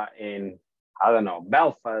levodopa in, I don't know,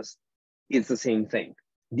 Belfast, it's the same thing.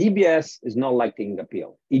 DBS is not like taking a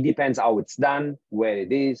pill. It depends how it's done, where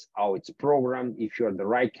it is, how it's programmed, if you're the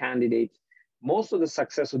right candidate. Most of the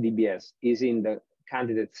success of DBS is in the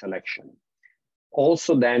candidate selection.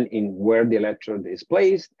 Also then in where the electrode is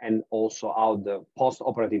placed and also how the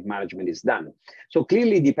post-operative management is done. So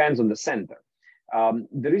clearly it depends on the center.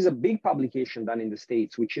 There is a big publication done in the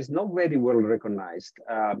States, which is not very well recognized.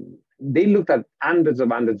 They looked at hundreds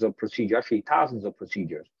of procedures, actually thousands of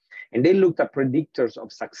procedures, and they looked at predictors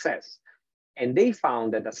of success. And they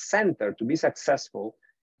found that a center, to be successful,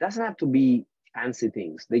 doesn't have to be fancy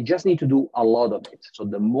things. They just need to do a lot of it. So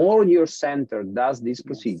the more your center does this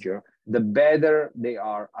procedure, the better they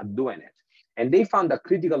are at doing it. And they found a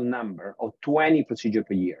critical number of 20 procedures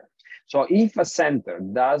per year. So if a center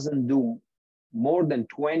doesn't do more than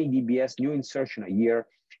 20 DBS new insertion a year,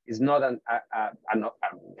 is not I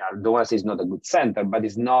don't want to say it's not a good center, but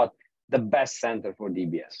it's not the best center for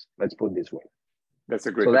DBS. Let's put it this way. That's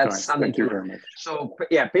a great advice. Thank you very much. So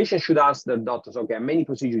yeah, patients should ask their doctors, okay, how many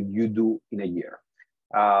procedures you do in a year?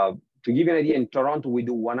 To give you an idea, in Toronto, we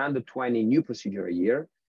do 120 new procedures a year.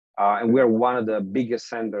 And we're one of the biggest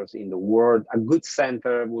centers in the world. A good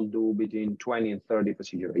center will do between 20 and 30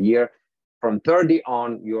 procedures a year. From 30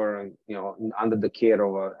 on, you're under the care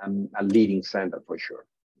of a leading center for sure.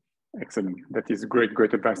 Excellent. That is great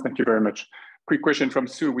advice. Thank you very much. Quick question from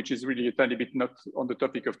Sue, which is really a tiny bit not on the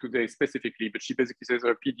topic of today specifically, but she basically says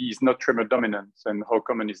her PD is not tremor dominant, and how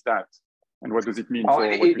common is that? And what does it mean for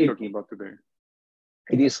what we're talking about today?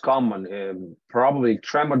 It is common. Probably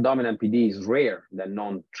tremor dominant PD is rare than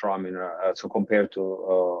non-tremor, so compared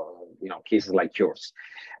to cases like yours.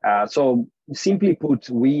 So simply put,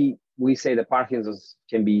 we say that Parkinson's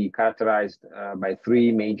can be characterized by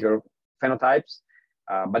 3 major phenotypes.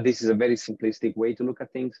 But this is a very simplistic way to look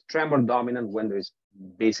at things. Tremor dominant when there is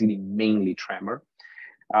basically mainly tremor.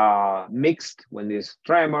 Mixed when there's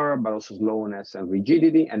tremor, but also slowness and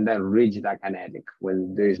rigidity, and then rigid akinetic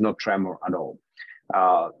when there is no tremor at all.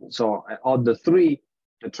 So of the 3,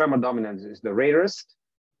 the tremor dominant is the rarest,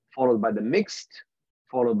 followed by the mixed,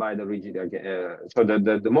 followed by the rigid. So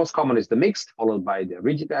the most common is the mixed, followed by the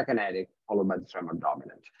rigid akinetic, followed by the tremor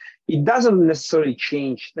dominant. It doesn't necessarily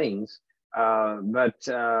change things, but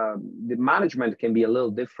the management can be a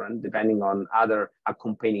little different depending on other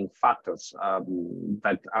accompanying factors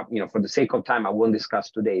that, for the sake of time, I won't discuss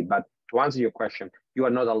today. But to answer your question, you are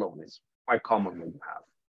not alone. It's quite common when you have.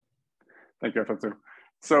 Thank you, Alfonso.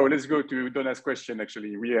 So let's go to Donna's question,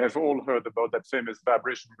 actually. We have all heard about that famous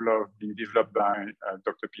vibration glove being developed by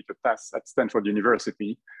Dr. Peter Tass at Stanford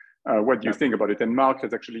University. What do you think about it? And Mark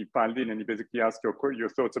has actually piled in and he basically asked your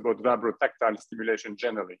thoughts about vibrotactile stimulation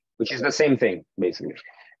generally. Which is the same thing, basically.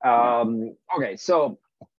 Okay, so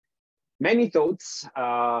many thoughts.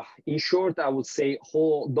 In short, I would say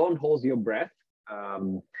don't hold your breath.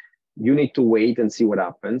 You need to wait and see what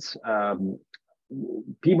happens. I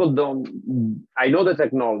know the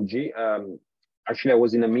technology. Actually, I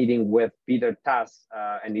was in a meeting with Peter Tass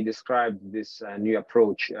and he described this new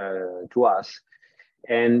approach to us.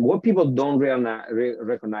 And what people don't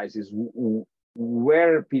recognize is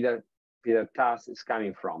where Peter Tass is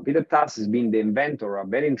coming from. Peter Tass has been the inventor of a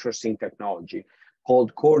very interesting technology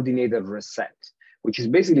called coordinated reset, which is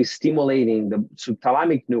basically stimulating the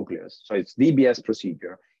subthalamic nucleus. So it's DBS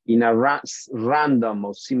procedure in a random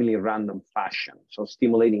or seemingly random fashion. So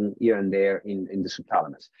stimulating here and there in the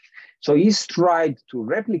subthalamus. So he's tried to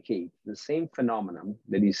replicate the same phenomenon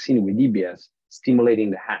that is seen with DBS, stimulating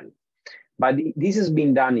the hand. But this has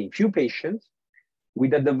been done in few patients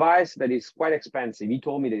with a device that is quite expensive. He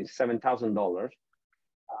told me that it's $7,000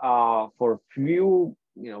 for a few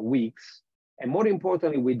weeks, and more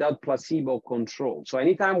importantly, without placebo control. So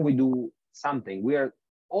anytime we do something, we are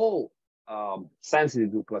all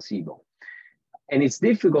sensitive to placebo. And it's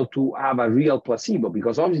difficult to have a real placebo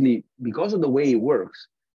because obviously, because of the way it works,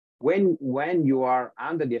 when you are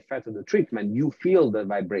under the effect of the treatment, you feel the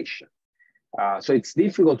vibration. So it's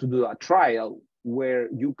difficult to do a trial where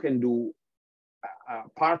you can do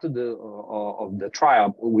part of the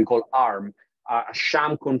trial, we call arm, a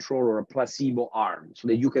sham control or a placebo arm, so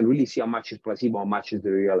that you can really see how much is placebo, how much is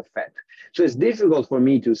the real effect. So it's difficult for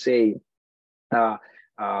me to say, if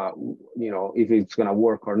it's going to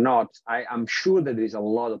work or not. I'm sure that there is a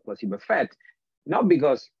lot of placebo effect, not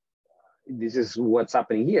because this is what's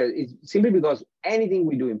happening here. It's simply because anything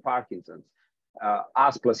we do in Parkinson's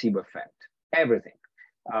has placebo effect. Everything.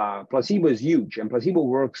 Placebo is huge, and placebo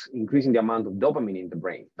works increasing the amount of dopamine in the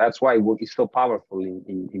brain. That's why it's so powerful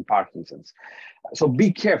in Parkinson's. So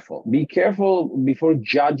be careful. Be careful before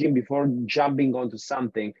judging, before jumping onto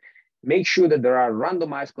something. Make sure that there are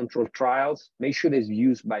randomized controlled trials. Make sure that it's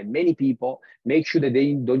used by many people. Make sure that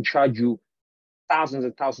they don't charge you thousands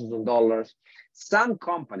and thousands of dollars. Some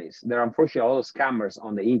companies, there are unfortunately a lot of scammers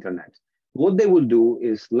on the internet. What they will do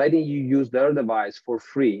is letting you use their device for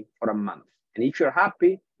free for a month. And if you're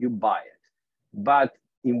happy, you buy it. But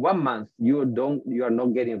in 1 month, you are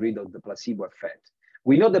not getting rid of the placebo effect.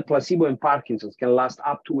 We know that placebo in Parkinson's can last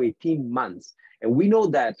up to 18 months. And we know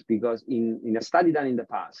that because in a study done in the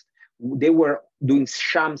past, they were doing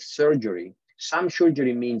sham surgery. Sham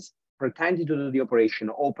surgery means pretending to do the operation,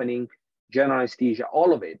 opening, general anesthesia,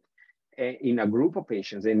 all of it, in a group of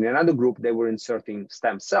patients. In another group, they were inserting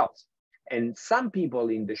stem cells. And some people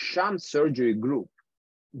in the sham surgery group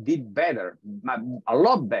did better, a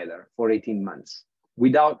lot better for 18 months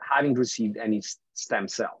without having received any stem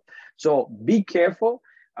cell. So be careful.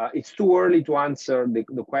 It's too early to answer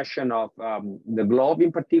the question of the glove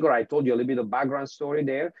in particular. I told you a little bit of background story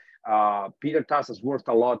there. Peter Tass has worked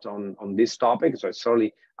a lot on this topic, so it's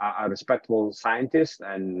certainly a respectable scientist,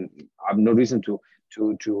 and I have no reason to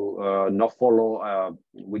not follow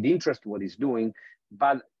with interest what he's doing.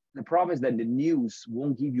 But the problem is that the news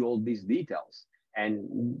won't give you all these details.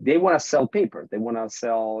 and they want to sell paper. They want to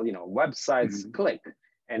sell, websites, click,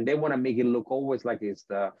 and they want to make it look always like it's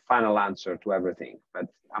the final answer to everything. But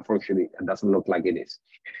unfortunately, it doesn't look like it is.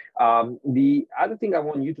 The other thing I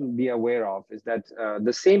want you to be aware of is that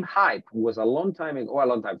the same hype was a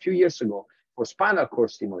few years ago, for spinal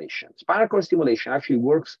cord stimulation. Spinal cord stimulation actually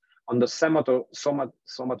works on the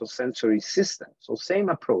somatosensory system. So same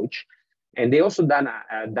approach. And they also done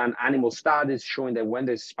animal studies showing that when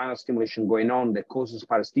there's spinal stimulation going on that causes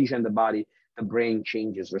paresthesia in the body, the brain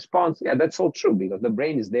changes response. Yeah, that's all true, because the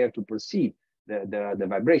brain is there to perceive the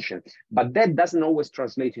vibration. But that doesn't always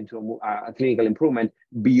translate into a clinical improvement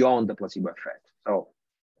beyond the placebo effect. So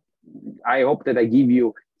I hope that I give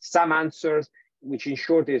you some answers, which in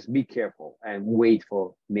short is be careful and wait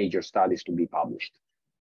for major studies to be published.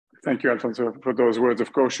 Thank you, Alfonso, for those words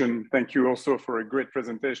of caution. Thank you also for a great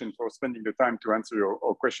presentation, for spending the time to answer your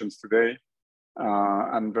questions today.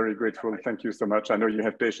 I'm very grateful. Thank you so much. I know you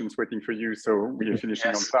have patients waiting for you, so we are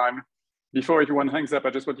finishing on time. Before everyone hangs up,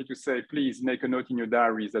 I just wanted to say, please make a note in your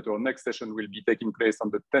diaries that our next session will be taking place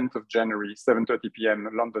on the 10th of January, 7:30 p.m.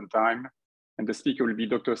 London time. And the speaker will be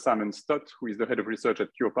Dr. Simon Stott, who is the head of research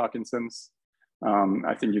at Cure Parkinson's.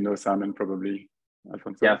 I think you know Simon probably,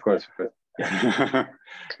 Alfonso. Yeah, of course.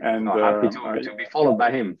 And happy to be followed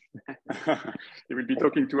by him. He will be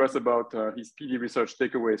talking to us about his PD research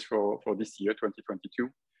takeaways for this year, 2022,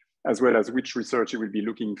 as well as which research he will be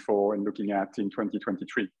looking for and looking at in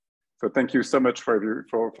 2023. So thank you so much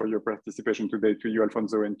for your participation today, to you,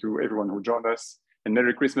 Alfonso, and to everyone who joined us. And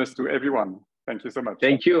Merry Christmas to everyone. Thank you so much.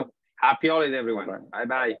 Thank you. Happy holiday, everyone.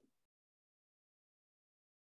 Bye-bye.